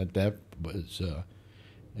 That was,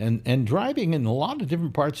 and driving in a lot of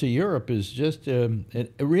different parts of Europe is just a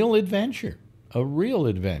real adventure. A real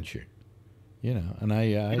adventure. And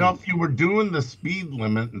if you were doing the speed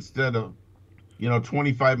limit instead of,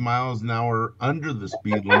 25 miles an hour under the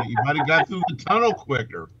speed limit, you might have got through the tunnel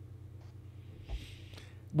quicker.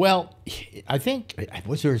 Well, I think,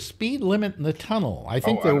 was there a speed limit in the tunnel? I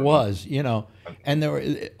think there was, and there were,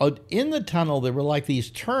 in the tunnel, there were like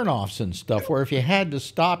these turnoffs and stuff where if you had to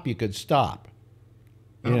stop, you could stop.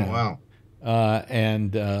 Wow.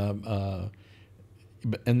 And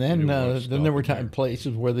then there were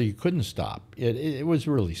places where you couldn't stop. It was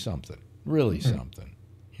really something, something.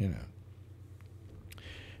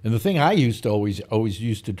 And the thing I used to always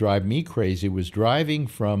used to drive me crazy was driving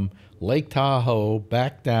from Lake Tahoe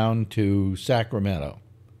back down to Sacramento.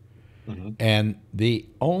 And the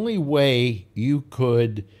only way you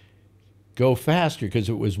could go faster, because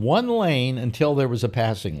it was one lane until there was a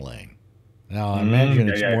passing lane. Now, I imagine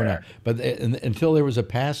it's more now. But until there was a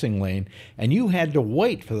passing lane, and you had to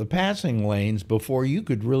wait for the passing lanes before you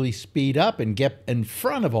could really speed up and get in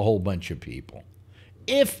front of a whole bunch of people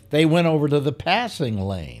if they went over to the passing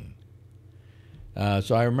lane.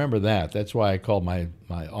 So I remember that. That's why I called my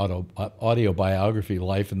audio biography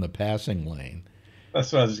 "Life in the Passing Lane."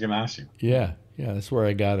 That's what I was going to ask you. Yeah, that's where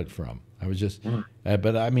I got it from. I was just,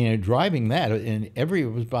 but I mean, driving that, and every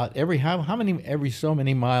so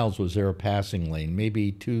many miles was there a passing lane?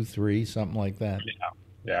 Maybe 2, 3, something like that.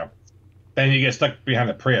 Yeah. Then you get stuck behind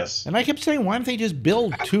the Prius. And I kept saying, why don't they just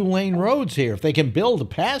build 2-lane roads here? If they can build a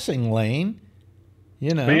passing lane,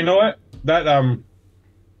 But you know what? That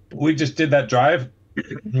we just did that drive.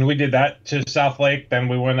 We did that to South Lake. Then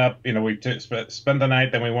we went up. We spent the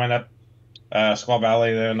night. Then we went up Squaw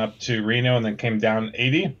Valley, then up to Reno, and then came down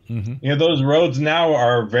 80. Mm-hmm. You know, those roads now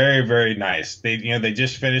are very, very nice. They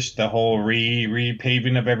just finished the whole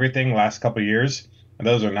repaving of everything last couple of years. And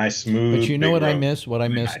those are nice, smooth. But you know what roads. I miss? What I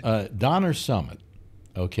miss? Nice. Donner Summit.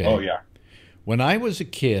 Okay. Oh yeah. When I was a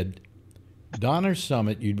kid, Donner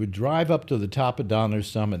Summit, you would drive up to the top of Donner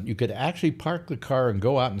Summit. You could actually park the car and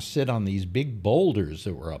go out and sit on these big boulders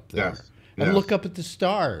that were up there. Yes. And Yes. look up at the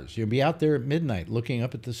stars. You'd be out there at midnight looking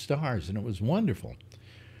up at the stars, and it was wonderful.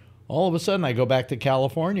 All of a sudden, I go back to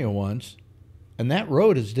California once, and that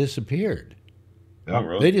road has disappeared. Oh,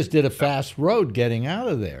 really? They just did a fast road getting out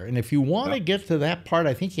of there. And if you want to get to that part,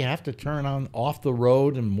 I think you have to turn off the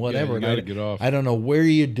road and whatever. you And gotta get off. I don't know where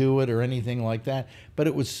you do it or anything like that. But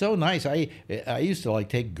it was so nice. I used to like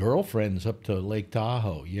take girlfriends up to Lake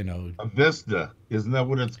Tahoe, you know. A vista, isn't that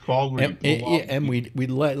what it's called? Where you pull off? And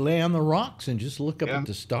we'd lay on the rocks and just look up at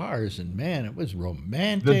the stars. And man, it was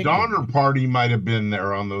romantic. The Donner Party might have been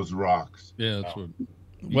there on those rocks. Yeah, that's what.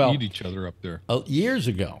 You Well, eat each other up there. Years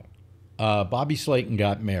ago, Bobby Slayton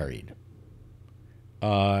got married.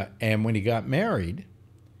 And when he got married,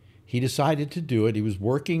 he decided to do it. He was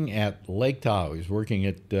working at Lake Tahoe. He was working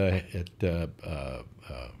at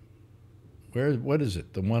what is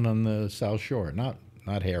it? The one on the South Shore. Not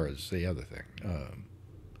Harrah's, the other thing.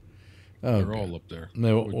 They're all up there.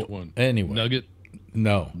 No, Which one? Anyway. Nugget?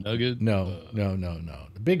 No. Nugget? No.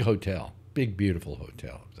 The big hotel. Big, beautiful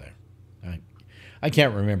hotel up there. I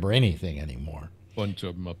can't remember anything anymore. Bunch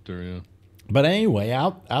of them up there, yeah. But anyway,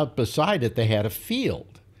 out beside it, they had a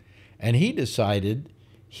field. And he decided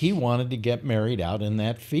he wanted to get married out in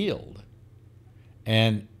that field.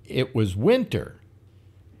 And it was winter.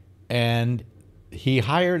 And he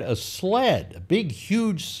hired a sled, a big,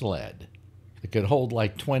 huge sled that could hold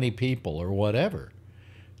like 20 people or whatever,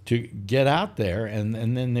 to get out there. And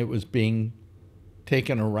then it was being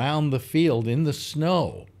taken around the field in the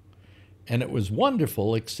snow. And it was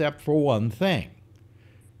wonderful, except for one thing.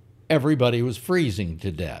 Everybody was freezing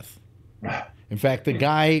to death. In fact, the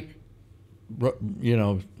guy,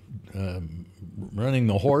 running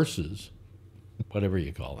the horses, whatever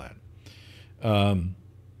you call that,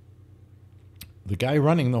 the guy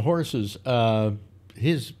running the horses, I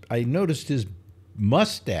noticed his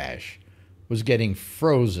mustache was getting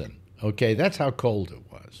frozen. Okay, that's how cold it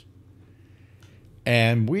was.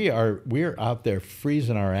 And we're out there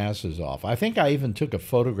freezing our asses off. I think I even took a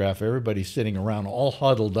photograph of everybody sitting around all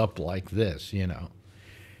huddled up like this, you know.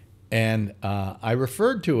 And I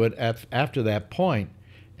referred to it after that point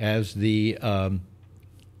as the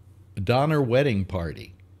Donner wedding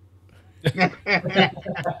party.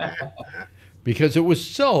 Because it was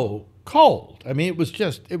so cold. I mean,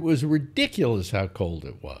 it was ridiculous how cold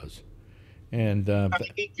it was. And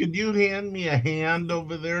could you hand me a hand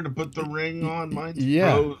over there to put the ring on? Mine's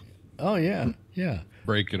yeah. frozen. Oh yeah, yeah.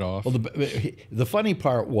 Break it off. Well, the funny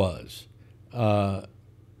part was, her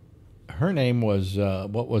name was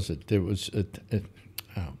what was it? There was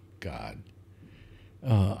oh God,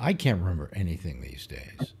 I can't remember anything these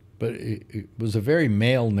days. But it was a very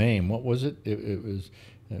male name. What was it? It was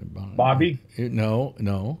Bobby. No,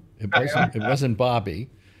 it wasn't Bobby.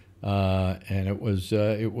 And it was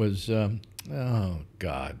oh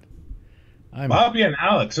God, Bobby and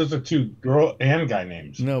Alex. Those are two girl and guy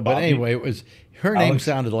names. No, but Bobby. anyway, it was her name Alex.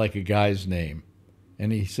 sounded like a guy's name,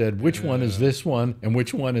 and he said, "Which one is this one, and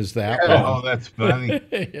which one is that Oh, one?" that's funny.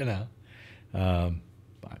 You know,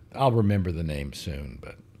 I'll remember the name soon,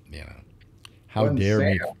 but you know, how Wasn't dare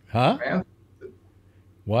me? Sam. Huh? Samantha?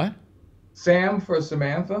 What? Sam for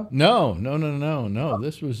Samantha? No.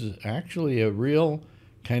 This was actually a real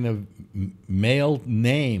kind of male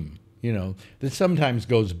name, you know, that sometimes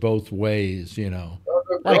goes both ways, you know.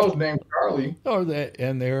 The girl's named Charlie.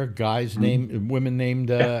 And there are guys women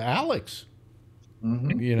named Alex.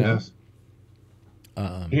 Mm-hmm. You know. Yes.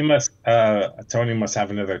 He must. Tony must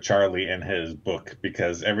have another Charlie in his book,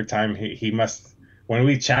 because every time he must. When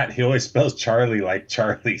we chat, he always spells Charlie like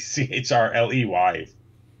Charlie, CHRLEY.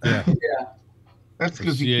 Yeah. Yeah. That's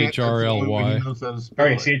because he can't. CHRLY. He knows how to spell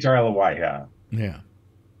Sorry, it. CHRLY. Yeah.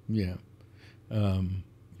 Yeah.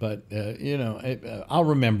 But you know, I'll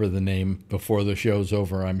remember the name before the show's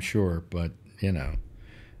over, I'm sure. But you know,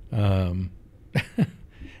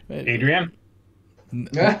 Adrian.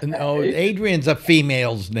 No, Adrian's a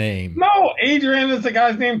female's name. No, Adrian is the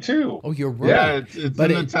guy's name too. Oh, you're right. Yeah, it's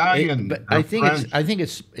But an Italian. but or I think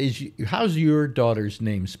French. it's how's your daughter's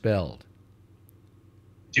name spelled?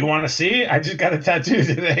 Do you want to see? I just got a tattoo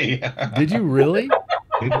today. Did you really?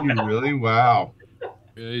 Did you really? Wow.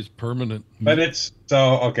 Yeah, he's permanent. But it's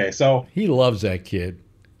so okay. So He loves that kid.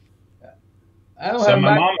 I don't so have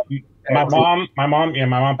my mom my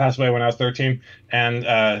mom passed away when I was 13,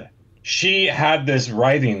 and she had this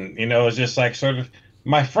writing. You know, it was just like sort of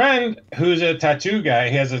my friend who's a tattoo guy.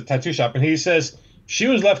 He has a tattoo shop, and he says she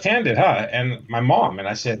was left-handed, huh? And my mom and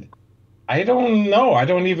I said, I don't know. I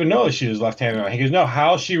don't even know if she was left-handed. He goes, no.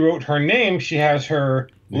 How she wrote her name, she has her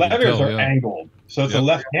letters are angled, so it's a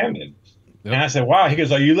left-handed. Yep. And I said, wow. He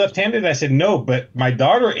goes, are you left-handed? I said, no, but my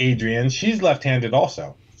daughter Adrienne, she's left-handed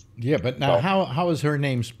also. Yeah, but now how is her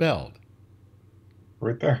name spelled?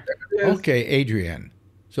 Right there. Okay, Adrienne.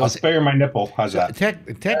 So I'll spare you my nipple. How's that?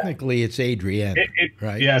 Technically, it's Adrienne,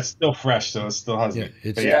 right? Yeah, it's still fresh, so it still has it.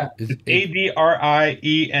 It's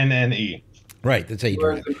Adrienne. Right, that's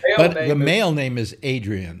Adrienne. But the male name is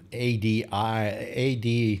Adrian. A-D.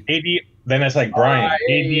 Then it's like Brian.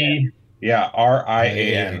 A-D. Yeah,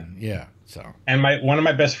 R-I-A-N. Yeah. So. And one of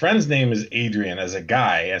my best friends' name is Adrian as a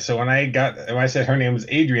guy. And so when I said her name was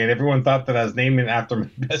Adrian, everyone thought that I was naming after my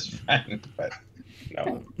best friend. But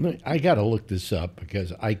no. I got to look this up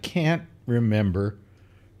because I can't remember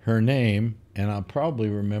her name, and I'll probably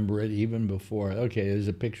remember it even before. Okay, there's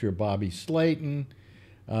a picture of Bobby Slayton.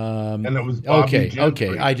 And it was Bobby Gentry.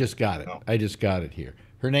 Okay, I just got it. I just got it here.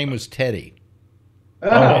 Her name was Teddy.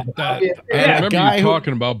 I remember you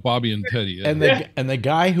talking about Bobby and Teddy. Yeah. And the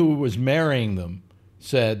guy who was marrying them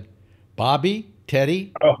said, Bobby,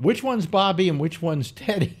 Teddy, which one's Bobby and which one's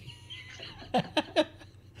Teddy?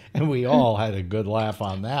 And we all had a good laugh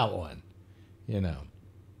on that one, you know.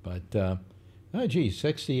 But, oh, geez,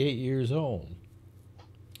 68 years old.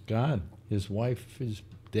 God, his wife is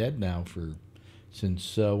dead now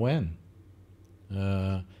since when?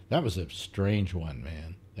 That was a strange one,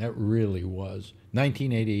 man. That really was.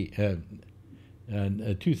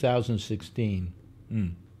 2016.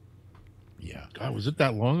 Yeah. God, was it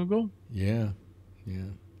that long ago? Yeah.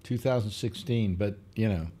 2016. But, you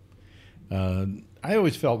know, I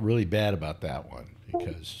always felt really bad about that one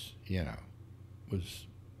because, you know, it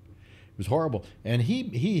was horrible. And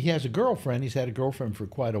he has a girlfriend. He's had a girlfriend for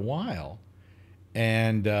quite a while.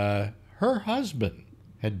 And her husband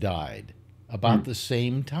had died about the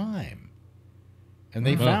same time. And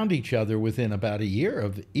they found each other within about a year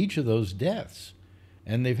of each of those deaths.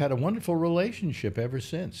 And they've had a wonderful relationship ever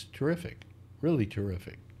since. Terrific. Really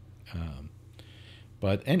terrific.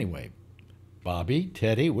 But anyway, Bobby,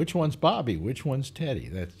 Teddy, which one's Bobby? Which one's Teddy?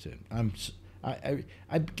 That's it.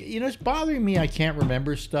 You know, it's bothering me I can't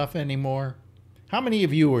remember stuff anymore. How many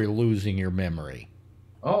of you are losing your memory?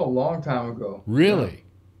 Oh, a long time ago. Really? Yeah.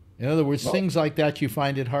 In other words, things like that, you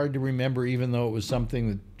find it hard to remember, even though it was something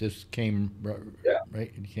that just came right.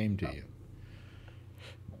 It came to you.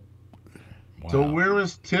 Wow. So where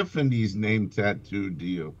is Tiffany's name tattooed to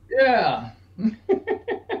you? Yeah.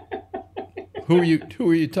 Who are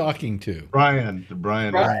you talking to? Brian.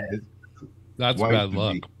 That's bad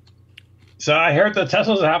luck. So I heard the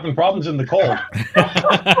Teslas are having problems in the cold.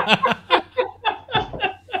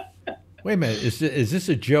 Wait a minute, is this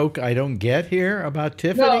a joke I don't get here about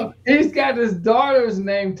Tiffany? No, he's got his daughter's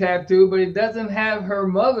name tattooed, but he doesn't have her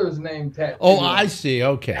mother's name tattooed. Oh, I see.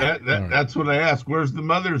 Okay. That's what I asked. Where's the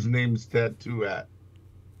mother's name's tattoo at?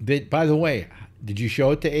 By the way, did you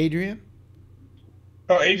show it to Adrian?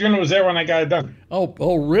 Oh, Adrian was there when I got it done.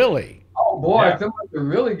 Oh, really? Oh, boy, yeah. Somebody's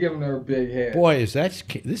really giving her a big head. Boy,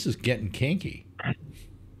 this is getting kinky.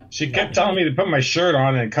 She kept telling me to put my shirt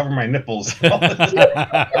on and cover my nipples. How am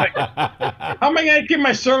I going to keep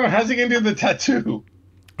my shirt on? How's he going to do the tattoo?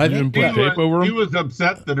 I didn't put tape over him. He was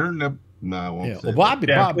upset that her nipple. No, I won't say Bobby,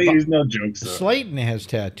 please, no jokes. Slayton has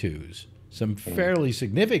tattoos, some fairly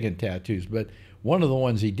significant tattoos, but one of the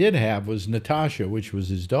ones he did have was Natasha, which was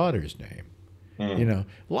his daughter's name. You know,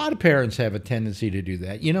 a lot of parents have a tendency to do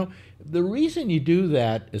that. You know, the reason you do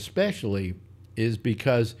that especially is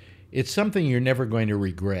because it's something you're never going to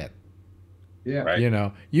regret. Yeah. Right. You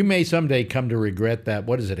know, you may someday come to regret that.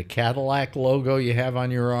 What is it, a Cadillac logo you have on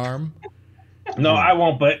your arm? No, I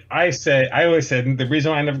won't. But I always said the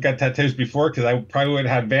reason why I never got tattoos before because I probably would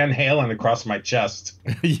have had Van Halen across my chest.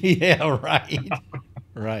 Yeah, right.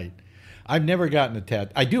 Right. I've never gotten a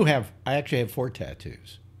tattoo. I actually have 4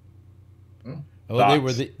 tattoos. Oh,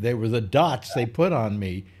 they were the dots they put on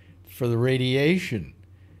me for the radiation.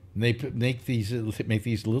 And they make these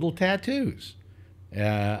little tattoos,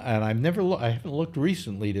 and I haven't looked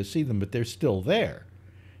recently to see them, but they're still there,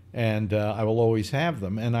 and I will always have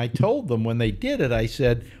them. And I told them when they did it, I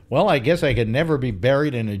said, "Well, I guess I could never be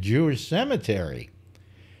buried in a Jewish cemetery,"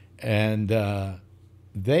 and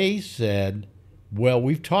they said, "Well,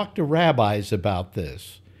 we've talked to rabbis about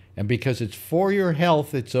this, and because it's for your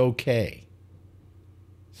health, it's okay."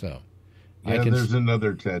 So, there's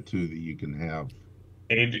another tattoo that you can have.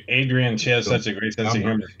 Adrian, she has such a great sense of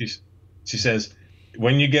humor. She says,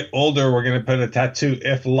 when you get older, we're going to put a tattoo.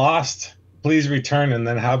 If lost, please return, and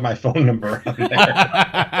then have my phone number on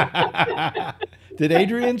there. Did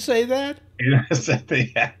Adrian say that? Yeah. Just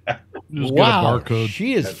Wow, get a barcode.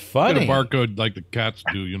 she is funny. Get a barcode like the cats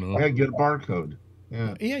do, you know. Yeah, get a barcode.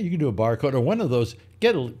 Yeah. Yeah, you can do a barcode or one of those. Be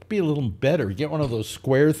a little better. Get one of those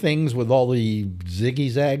square things with all the ziggy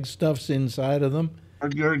zag stuffs inside of them. Or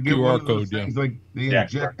get QR one of those code, yeah. things like they Yeah.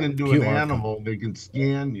 inject into QR an code. animal, they can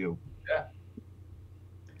scan you.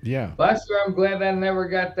 Yeah. Last year, I'm glad I never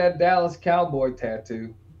got that Dallas Cowboy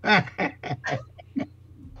tattoo. The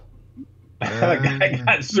guy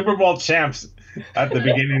got Super Bowl champs at the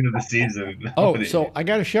beginning of the season. Oh, so I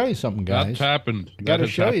got to show you something, guys. That's happened. I got to That has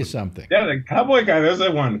show you happened. something. Yeah, the Cowboy guy, there's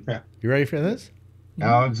that one. You ready for this?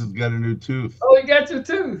 Alex has got a new tooth. Oh, he got your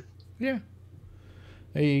tooth. Yeah.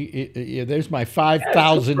 There's my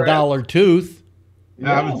 $5,000 tooth.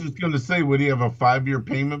 Yeah. I was just going to say, would he have a 5-year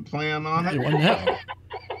payment plan on it? Well,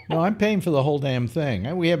 no, I'm paying for the whole damn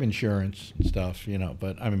thing. We have insurance and stuff, you know,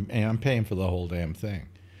 but I'm paying for the whole damn thing.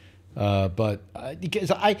 But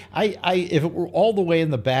because I if it were all the way in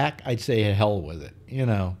the back, I'd say hell with it, you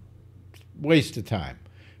know, waste of time.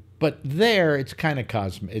 But there, it's kind of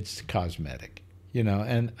cosmetic, you know.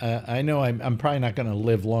 And I know I'm probably not going to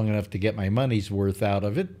live long enough to get my money's worth out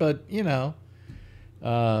of it, but you know,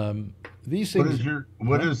 these things.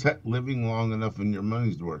 What is living long enough in your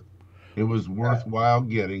money's worth? It was worthwhile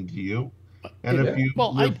getting to you. And if you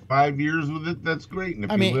live 5 years with it, that's great. And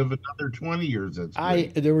if you live another 20 years, that's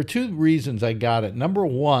great. There were 2 reasons I got it. Number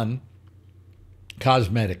one,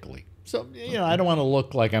 cosmetically. So, you know, I don't want to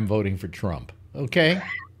look like I'm voting for Trump, okay?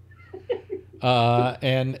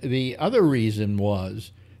 And the other reason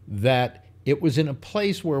was that it was in a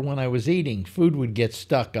place where when I was eating, food would get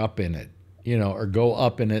stuck up in it, you know, or go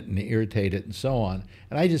up in it and irritate it and so on.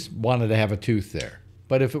 And I just wanted to have a tooth there.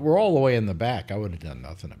 But if it were all the way in the back, I would have done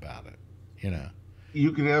nothing about it. You know,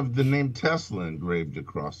 you could have the name Tesla engraved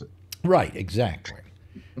across it. Right, exactly.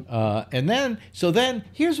 And then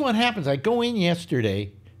here's what happens. I go in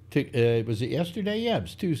yesterday to, was it yesterday? Yeah, it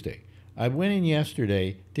was Tuesday. I went in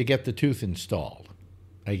yesterday to get the tooth installed.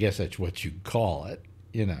 I guess that's what you call it,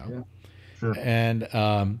 you know. Yeah, sure. And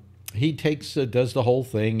he does the whole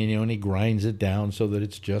thing, and, you know, and he grinds it down so that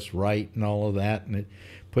it's just right and all of that, and it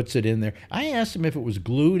puts it in there. I asked him if it was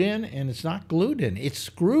glued in, and it's not glued in. It's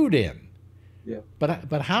screwed in. Yeah.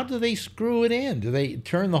 But how do they screw it in? Do they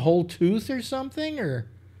turn the whole tooth or something, or?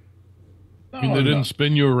 They didn't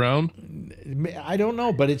spin you around? I don't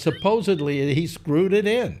know, but it's supposedly he screwed it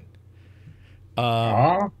in.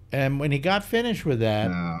 And when he got finished with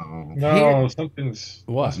that, something's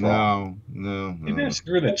what? No. He didn't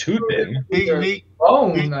screw the tooth in. The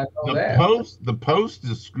post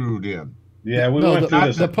is screwed in. Yeah, we went through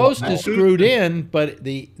this. The post is screwed in, but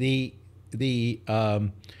the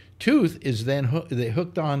tooth is then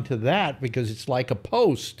hooked onto that because it's like a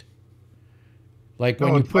post. Like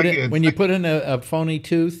when you put in a phony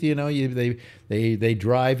tooth, you know, they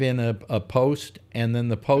drive in a post, and then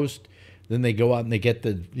the post, then they go out and they get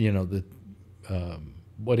the, you know, the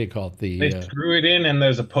what do you call it? They screw it in, and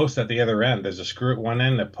there's a post at the other end. There's a screw at one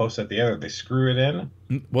end, a post at the other. They screw it in.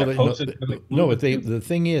 Well, the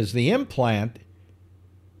thing is, the implant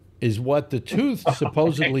is what the tooth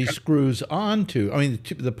supposedly screws onto. I mean,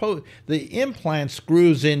 the implant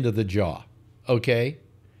screws into the jaw, okay?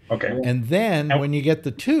 Okay. And then when you get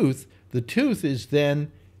the tooth is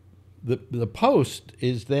then the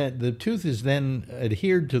tooth is then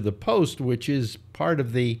adhered to the post, which is part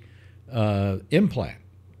of the implant.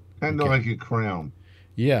 Kind of like a crown.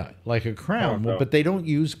 Yeah, like a crown, but they don't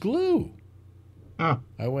use glue. Huh.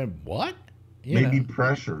 I went, what? Maybe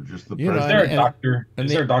pressure, just the Is pressure. there a doctor?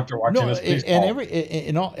 Is there a doctor watching this? Please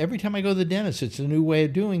call. Every time I go to the dentist, it's a new way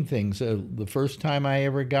of doing things. The first time I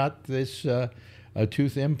ever got this a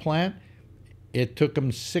tooth implant, it took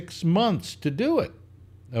them 6 months to do it.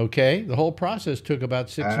 Okay, the whole process took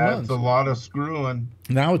about 6 months. That's a lot of screwing.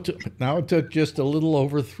 Now it took just a little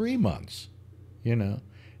over 3 months. You know,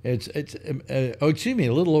 a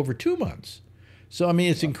little over 2 months. So I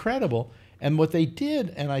mean, it's incredible. And what they did,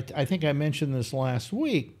 and I think I mentioned this last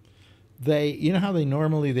week, you know how they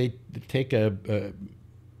normally take a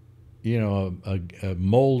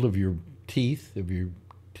mold of your teeth, of your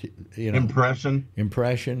impression.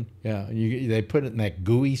 Yeah, they put it in that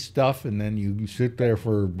gooey stuff, and then you sit there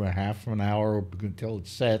for half an hour until it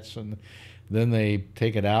sets, and then they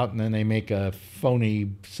take it out, and then they make a phony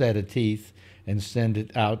set of teeth and send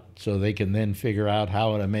it out so they can then figure out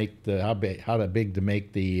how big to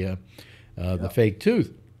make the fake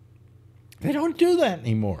tooth. They don't do that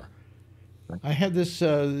anymore. I had this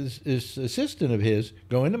assistant of his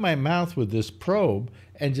go into my mouth with this probe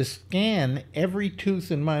and just scan every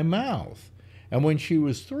tooth in my mouth. And when she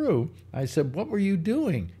was through, I said, "What were you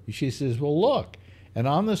doing?" She says, "Well, look." And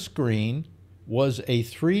on the screen was a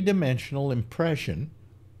 3-dimensional impression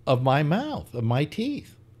of my mouth, of my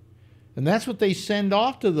teeth. And that's what they send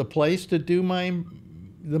off to the place to do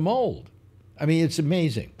the mold. I mean, it's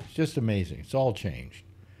amazing. It's just amazing. It's all changed,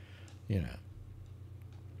 you know.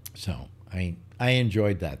 So I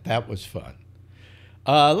enjoyed that. That was fun.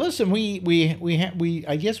 Listen,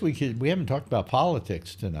 I guess we haven't talked about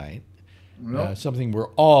politics tonight. Nope. Something we're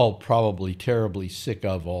all probably terribly sick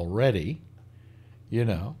of already, you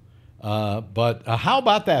know. But how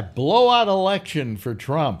about that blowout election for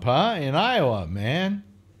Trump, huh? In Iowa, man.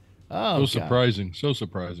 Oh, so surprising. So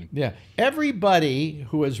surprising. Yeah. Everybody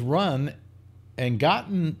who has run and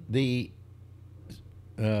gotten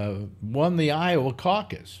won the Iowa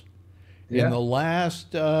caucus in the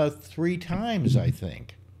last 3 times, I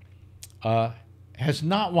think, has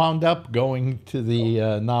not wound up going to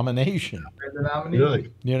the nomination. The nominee. Really?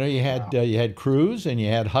 You know, you had Cruz and you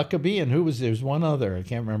had Huckabee, and there's one other, I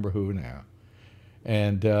can't remember who now.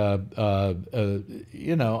 And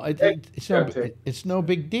you know, it's no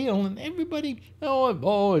big deal, and everybody,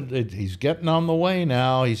 he's getting on the way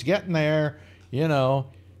now. He's getting there. You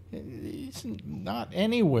know, it's not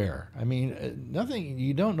anywhere. I mean, nothing.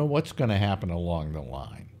 You don't know what's going to happen along the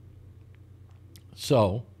line.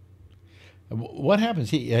 So, what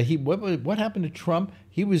happens? What happened to Trump?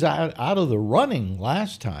 He was out of the running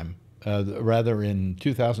last time, rather in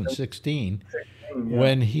 2016.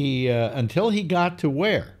 When he until he got to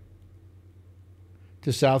where?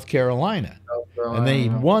 To South Carolina. And they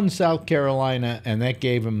won South Carolina, and that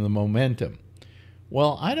gave him the momentum.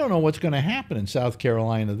 Well, I don't know what's going to happen in South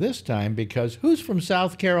Carolina this time, because who's from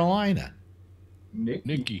South Carolina?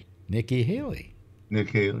 Nikki Haley. Nick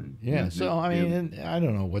Haley. Yeah. So I mean, I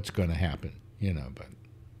don't know what's going to happen, you know, but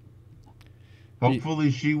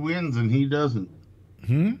hopefully she wins and he doesn't.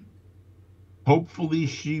 Hopefully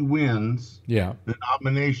she wins the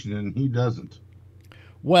nomination and he doesn't.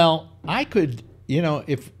 Well, I could, you know,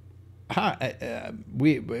 if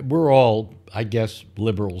we're all, I guess,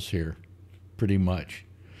 liberals here, pretty much,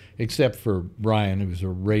 except for Brian, who's a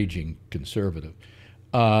raging conservative.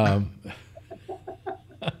 But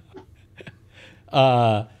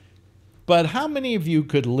how many of you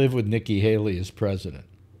could live with Nikki Haley as president?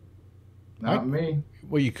 Not me.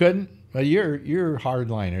 Well, you couldn't. Well, you're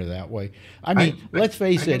hardliner that way. I mean, let's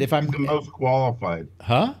face it. If I'm the most qualified,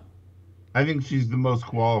 huh? I think she's the most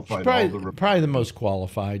qualified. Probably the most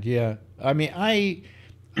qualified. Yeah. I mean, I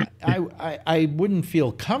wouldn't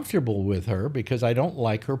feel comfortable with her because I don't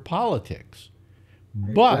like her politics,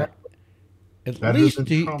 but at least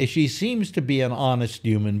she seems to be an honest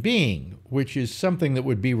human being, which is something that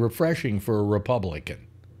would be refreshing for a Republican.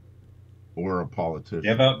 Or a politician.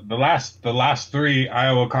 Yeah, the last 3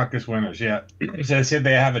 Iowa caucus winners. Yeah, so they said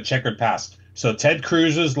they have a checkered past. So Ted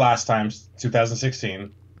Cruz was last time, 2016.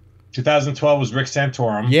 2012 was Rick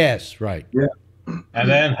Santorum. Yes, right. Yeah, and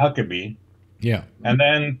then Huckabee. Yeah, and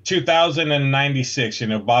then 2096, you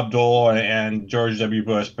know, Bob Dole and George W.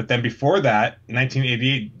 Bush. But then before that,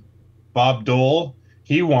 1988, Bob Dole,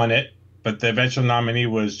 he won it, but the eventual nominee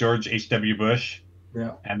was George H.W. Bush.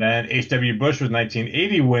 Yeah. And then H.W. Bush was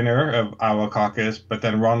 1980 winner of Iowa caucus, but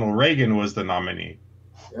then Ronald Reagan was the nominee.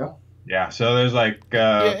 Yeah. Yeah. So there's like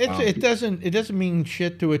it doesn't mean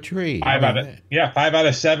shit to a tree. 5 out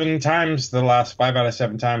of 7 times. The last 5 out of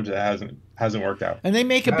 7 times it hasn't worked out. And they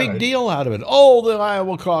make a big deal out of it. Oh, the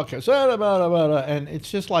Iowa caucus, and it's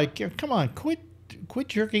just like, come on, quit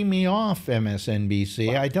jerking me off,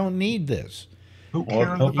 MSNBC. I don't need this. Who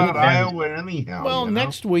cares about Iowa anyhow? Well,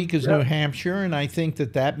 next week is New Hampshire, and I think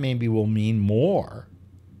that maybe will mean more.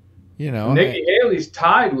 You know, Nikki Haley's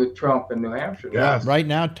tied with Trump in New Hampshire. Yeah, right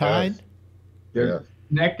now tied. Yes. They're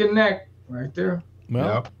neck and neck right there.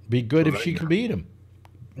 Well, be good if she could beat him.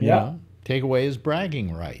 You know, take away his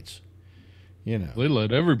bragging rights. You know, they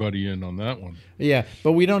let everybody in on that one. Yeah,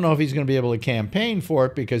 but we don't know if he's going to be able to campaign for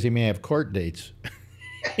it because he may have court dates.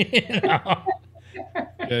 You know?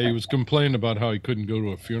 Yeah, he was complaining about how he couldn't go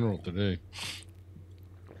to a funeral today.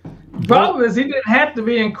 Problem is, he didn't have to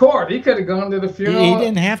be in court. He could have gone to the funeral. He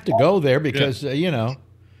didn't have to go there because you know.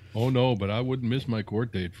 Oh no, but I wouldn't miss my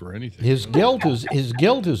court date for anything. His guilt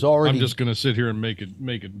is already. I'm just going to sit here and make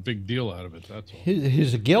a big deal out of it. That's all.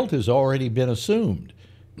 His guilt has already been assumed.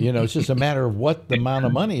 You know, it's just a matter of what the amount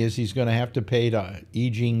of money is he's going to have to pay to E.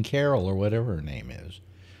 Jean Carroll or whatever her name is.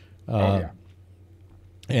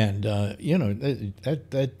 And you know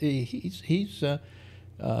that he's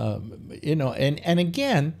you know, and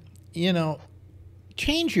again, you know,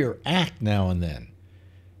 change your act now and then.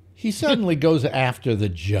 He suddenly goes after the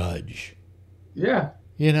judge. Yeah.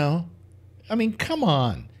 You know? I mean, come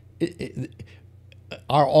on.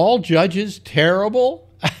 Are all judges terrible?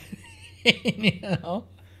 You know?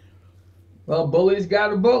 Well, bullies got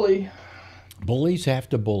to bully. Bullies have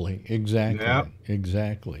to bully. Exactly. Yep.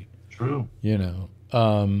 Exactly. True. You know.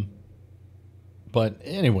 But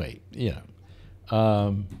anyway, you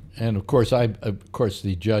know. And of course,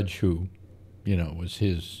 the judge who, you know, was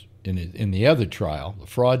in the other trial, the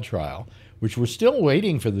fraud trial, which we're still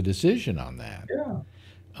waiting for the decision on that. Yeah.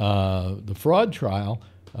 The fraud trial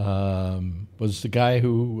was the guy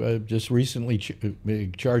who just recently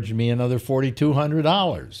charged me another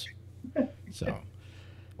 $4,200. So.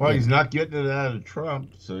 Well, he's not getting it out of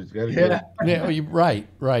Trump, so he's got to get it. Yeah, right.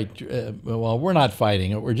 Well, we're not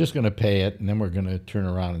fighting it. We're just going to pay it, and then we're going to turn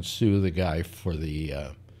around and sue the guy for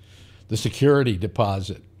the security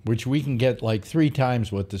deposit, which we can get like 3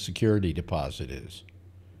 times what the security deposit is.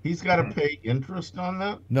 He's got to pay interest on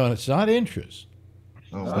that? No, it's not interest.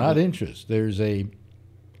 Oh, It's not interest. There's a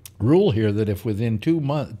rule here that if within 2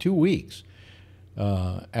 weeks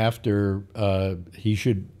after he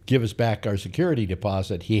should give us back our security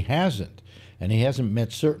deposit, he hasn't, and he hasn't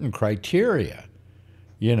met certain criteria.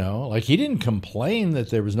 You know, like he didn't complain that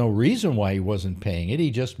there was no reason why he wasn't paying it.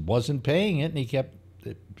 He just wasn't paying it, and he kept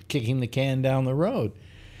kicking the can down the road.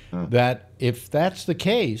 That if that's the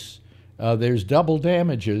case, there's double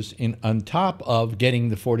damages on top of getting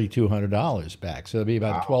the $4,200 back. So it'll be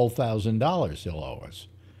about $12,000 he'll owe us.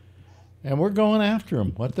 And we're going after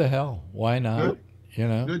him. What the hell? Why not? Good. You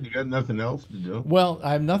know. Good. You got nothing else to do. Well,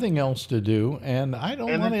 I have nothing else to do, and I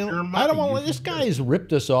don't want to. I don't want to. This guy has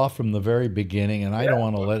ripped us off from the very beginning, and I don't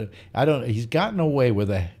want to let it. I don't. He's gotten away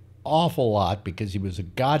with an awful lot because he was a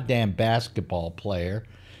goddamn basketball player,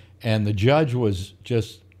 and the judge was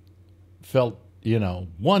just felt, you know,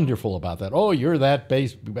 wonderful about that. Oh, you're that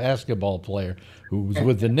basketball player who was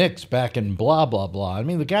with the Knicks back in blah blah blah. I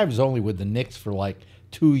mean, the guy was only with the Knicks for like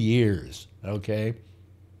 2 years. Okay,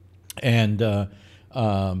 and.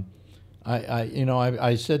 I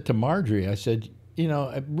said to Marjorie, I said, you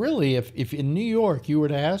know, really, if in New York you were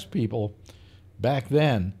to ask people back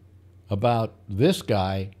then about this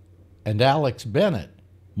guy and Alex Bennett,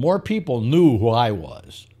 more people knew who I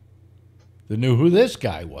was than knew who this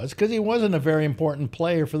guy was, because he wasn't a very important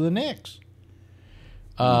player for the Knicks.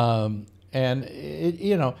 And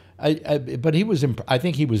you know, but he was. I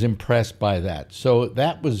think he was impressed by that. So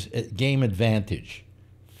that was a game advantage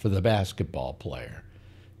for the basketball player.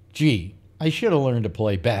 Gee, I should have learned to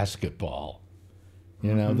play basketball.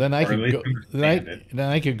 You know, then I could go. Then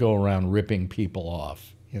I could go around ripping people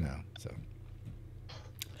off. You know, so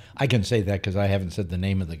I can say that because I haven't said the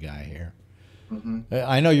name of the guy here.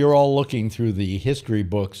 I know you're all looking through the history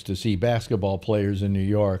books to see basketball players in New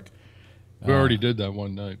York. We already did that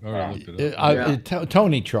one night. I already looked it up.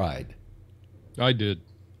 Tony tried. I did.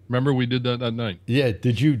 Remember, we did that night. Yeah.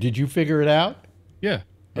 Did you figure it out? Yeah.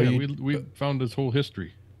 We found his whole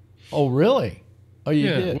history. Oh, really? Oh, you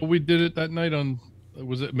did? Well, we did it that night on,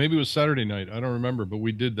 maybe it was Saturday night. I don't remember, but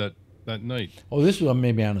we did that night. Oh, this was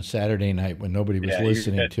maybe on a Saturday night when nobody was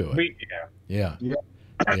listening to it. Yeah.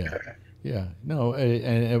 No,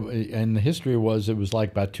 and the history was it was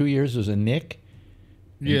like about 2 years as a Nick.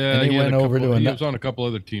 And he went over to he was on a couple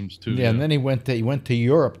other teams too. Yeah, and then he went to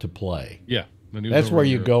Europe to play. Yeah. That's where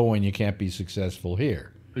you go when you can't be successful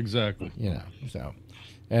here. Exactly. You know, so.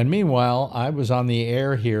 And meanwhile, I was on the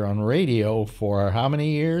air here on radio for how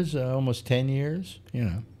many years? Almost 10 years, you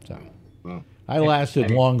know. So I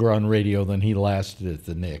lasted longer on radio than he lasted at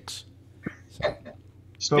the Knicks.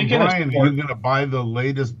 So Brian, are you going to buy the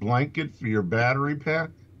latest blanket for your battery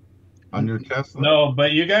pack on your Tesla? No,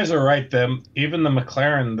 but you guys are right. Even the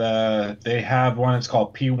McLaren, they have one. It's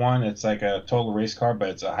called P1. It's like a total race car, but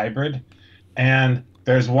it's a hybrid. And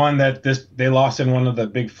there's one that they lost in one of the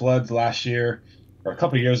big floods last year, or a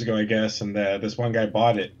couple of years ago, I guess, and this one guy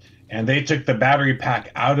bought it, and they took the battery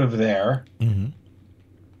pack out of there.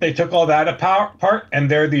 They took all that apart,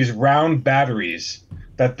 and there are these round batteries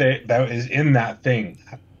that is in that thing.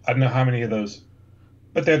 I don't know how many of those,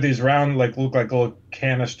 but they're these round, look like a little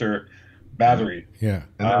canister battery. Yeah,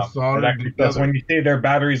 and they're soldered together. When you say their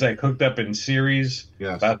batteries like hooked up in series,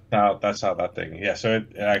 yes, that's how that thing. Yeah, so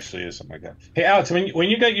it actually is something like that. Hey, Alex, when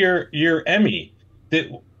you got your Emmy,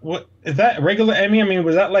 what is that regular Emmy? I mean,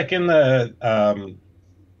 was that like in the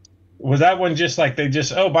was that one just like they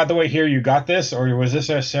just, oh, by the way, here you got this, or was this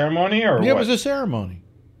a ceremony, or it was a ceremony.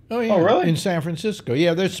 Oh yeah, really? In San Francisco.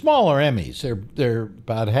 Yeah, they're smaller Emmys. They're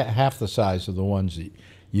about half the size of the ones that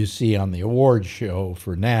you see on the awards show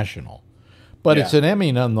for national. but it's an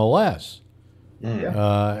Emmy nonetheless.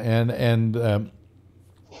 Mm.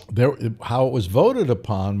 There, how it was voted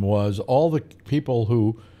upon was all the people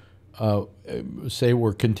who say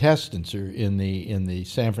were contestants or in the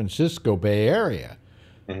San Francisco Bay Area.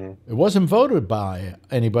 It wasn't voted by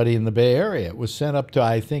anybody in the Bay Area. It was sent up to,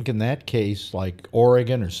 I think in that case, like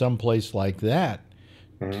Oregon or someplace like that,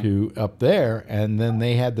 to up there, and then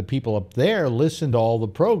they had the people up there listen to all the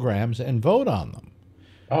programs and vote on them.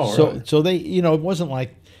 Oh, so really? so they, you know, it wasn't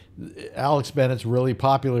like Alex Bennett's really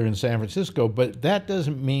popular in San Francisco, but that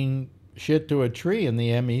doesn't mean shit to a tree in the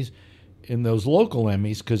Emmys, in those local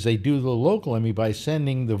Emmys, because they do the local Emmy by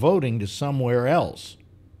sending the voting to somewhere else.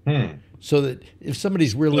 So that if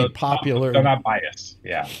somebody's really popular, they're not biased.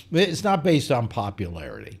 Yeah, it's not based on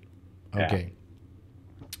popularity. Okay.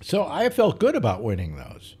 So I felt good about winning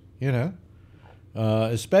those, you know,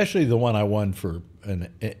 especially the one I won for an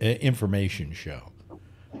information show.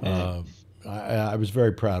 I was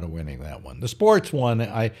very proud of winning that one. The sports one,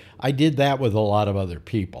 I did that with a lot of other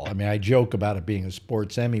people. I mean, I joke about it being a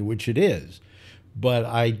sports Emmy, which it is, but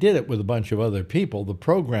I did it with a bunch of other people. The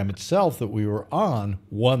program itself that we were on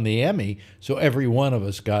won the Emmy, so every one of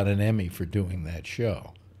us got an Emmy for doing that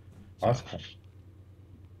show. Awesome.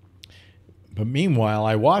 But meanwhile,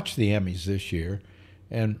 I watched the Emmys this year,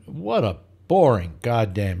 and what a boring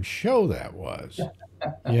goddamn show that was,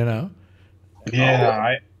 you know?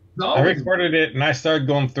 Yeah, I recorded it, and I started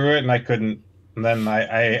going through it, and I couldn't. And then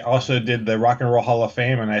I also did the Rock and Roll Hall of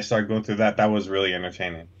Fame, and I started going through that. That was really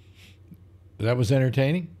entertaining. That was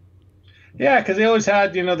entertaining? Yeah, because they always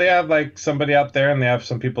had, you know, they have like somebody out there, and they have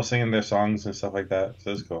some people singing their songs and stuff like that.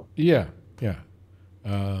 So it's cool. Yeah, yeah.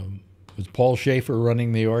 Was Paul Schaefer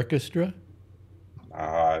running the orchestra?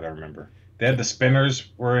 I don't remember. They had the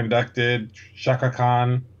Spinners were inducted, Shaka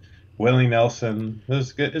Khan, Willie Nelson. It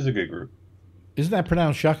was good. It was a good group. Isn't that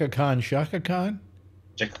pronounced Shaka Khan? Shaka Khan?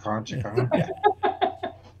 Shaka Khan, Shaka Khan. Yeah.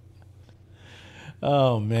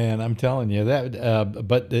 Oh man, I'm telling you that.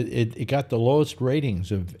 But it got the lowest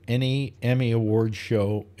ratings of any Emmy Awards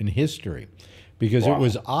show in history, because it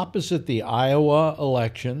was opposite the Iowa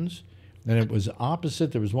elections, and it was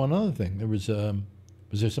opposite. There was one other thing. There was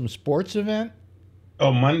there some sports event?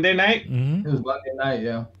 Oh, Monday night? Mm-hmm. It was Monday night,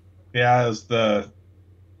 yeah. Yeah, it was the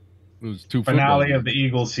finale of the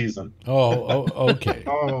Eagles season. Oh, okay.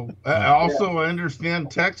 Also, I understand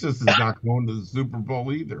Texas is not going to the Super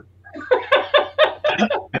Bowl either.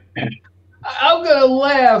 I'm gonna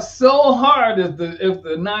laugh so hard if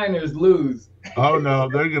the Niners lose. Oh no,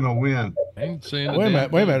 they're gonna win. I ain't saying Wait a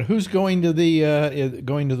minute. Who's going to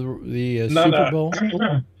the Super Bowl?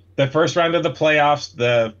 The first round of the playoffs,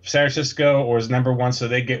 the San Francisco was #1, so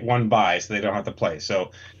they get one bye, so they don't have to play.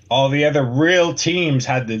 So all the other real teams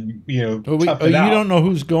had to, you know, tough it out. You don't know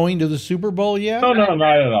who's going to the Super Bowl yet? No, not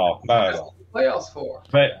at all. Not at all. Playoffs for.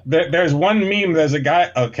 But there's one meme. There's a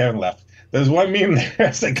guy. Oh, Kevin left. There's one meme.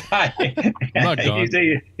 There's a guy.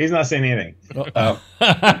 He's not saying anything.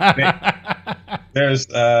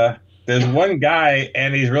 There's one guy,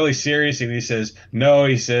 and he's really serious, and he says, no,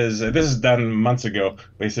 he says, this is done months ago,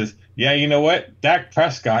 but he says, yeah, you know what? Dak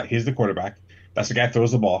Prescott, he's the quarterback. That's the guy who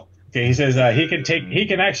throws the ball. Okay, he says he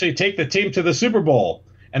can actually take the team to the Super Bowl.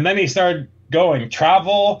 And then he started going,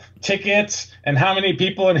 travel, tickets, and how many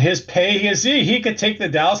people in his pay is he? He could take the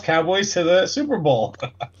Dallas Cowboys to the Super Bowl.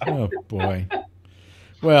 Oh, boy.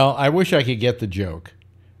 Well, I wish I could get the joke.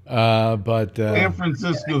 But San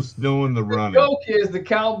Francisco's still in the running. The joke is the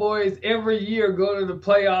Cowboys every year go to the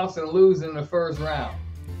playoffs and lose in the first round.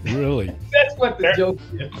 Really? That's what the joke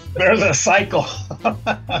is. There's a cycle.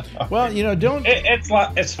 Well, you know, don't. It's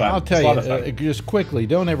fun. I'll tell you, just quickly,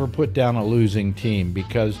 don't ever put down a losing team,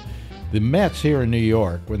 because the Mets here in New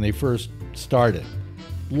York, when they first started,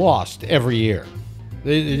 lost every year.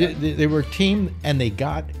 They were a team, and they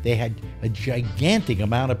had a gigantic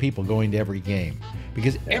amount of people going to every game,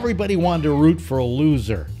 because everybody wanted to root for a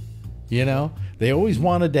loser. You know, they always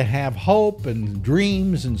wanted to have hope and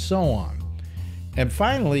dreams and so on. And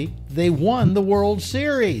finally, they won the World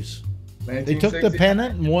Series. They took the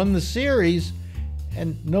pennant and won the series,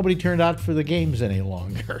 and nobody turned out for the games any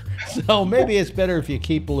longer. So maybe it's better if you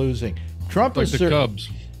keep losing. Trump like is the Cubs.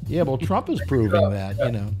 Yeah, well, Trump is proving that,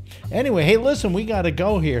 you know. Anyway, hey, listen, we got to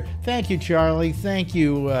go here. Thank you, Charlie. Thank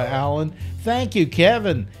you, Alan. Thank you,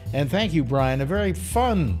 Kevin. And thank you, Brian. A very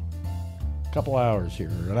fun couple hours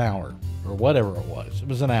here, or an hour, or whatever it was. It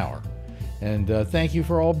was an hour. And thank you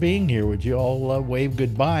for all being here. Would you all wave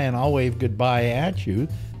goodbye, and I'll wave goodbye at you.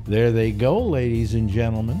 There they go, ladies and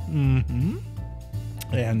gentlemen.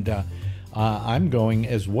 And I'm going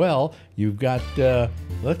as well. You've got,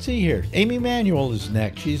 let's see here. Amy Manuel is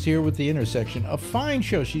next. She's here with The Intersection. A fine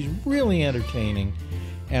show. She's really entertaining.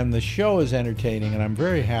 And the show is entertaining, and I'm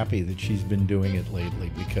very happy that she's been doing it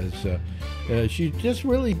lately because she just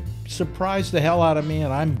really surprised the hell out of me,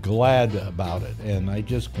 and I'm glad about it. And I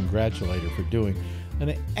just congratulate her for doing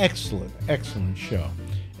an excellent, excellent show.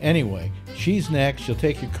 Anyway, she's next. She'll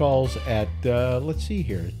take your calls at, let's see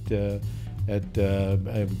here, at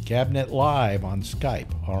Gabnet Live on Skype.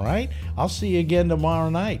 All right? I'll see you again tomorrow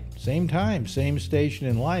night. Same time, same station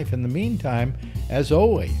in life. In the meantime, as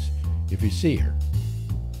always, if you see her,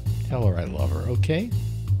 tell her I love her, okay?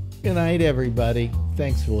 Good night, everybody.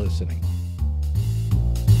 Thanks for listening.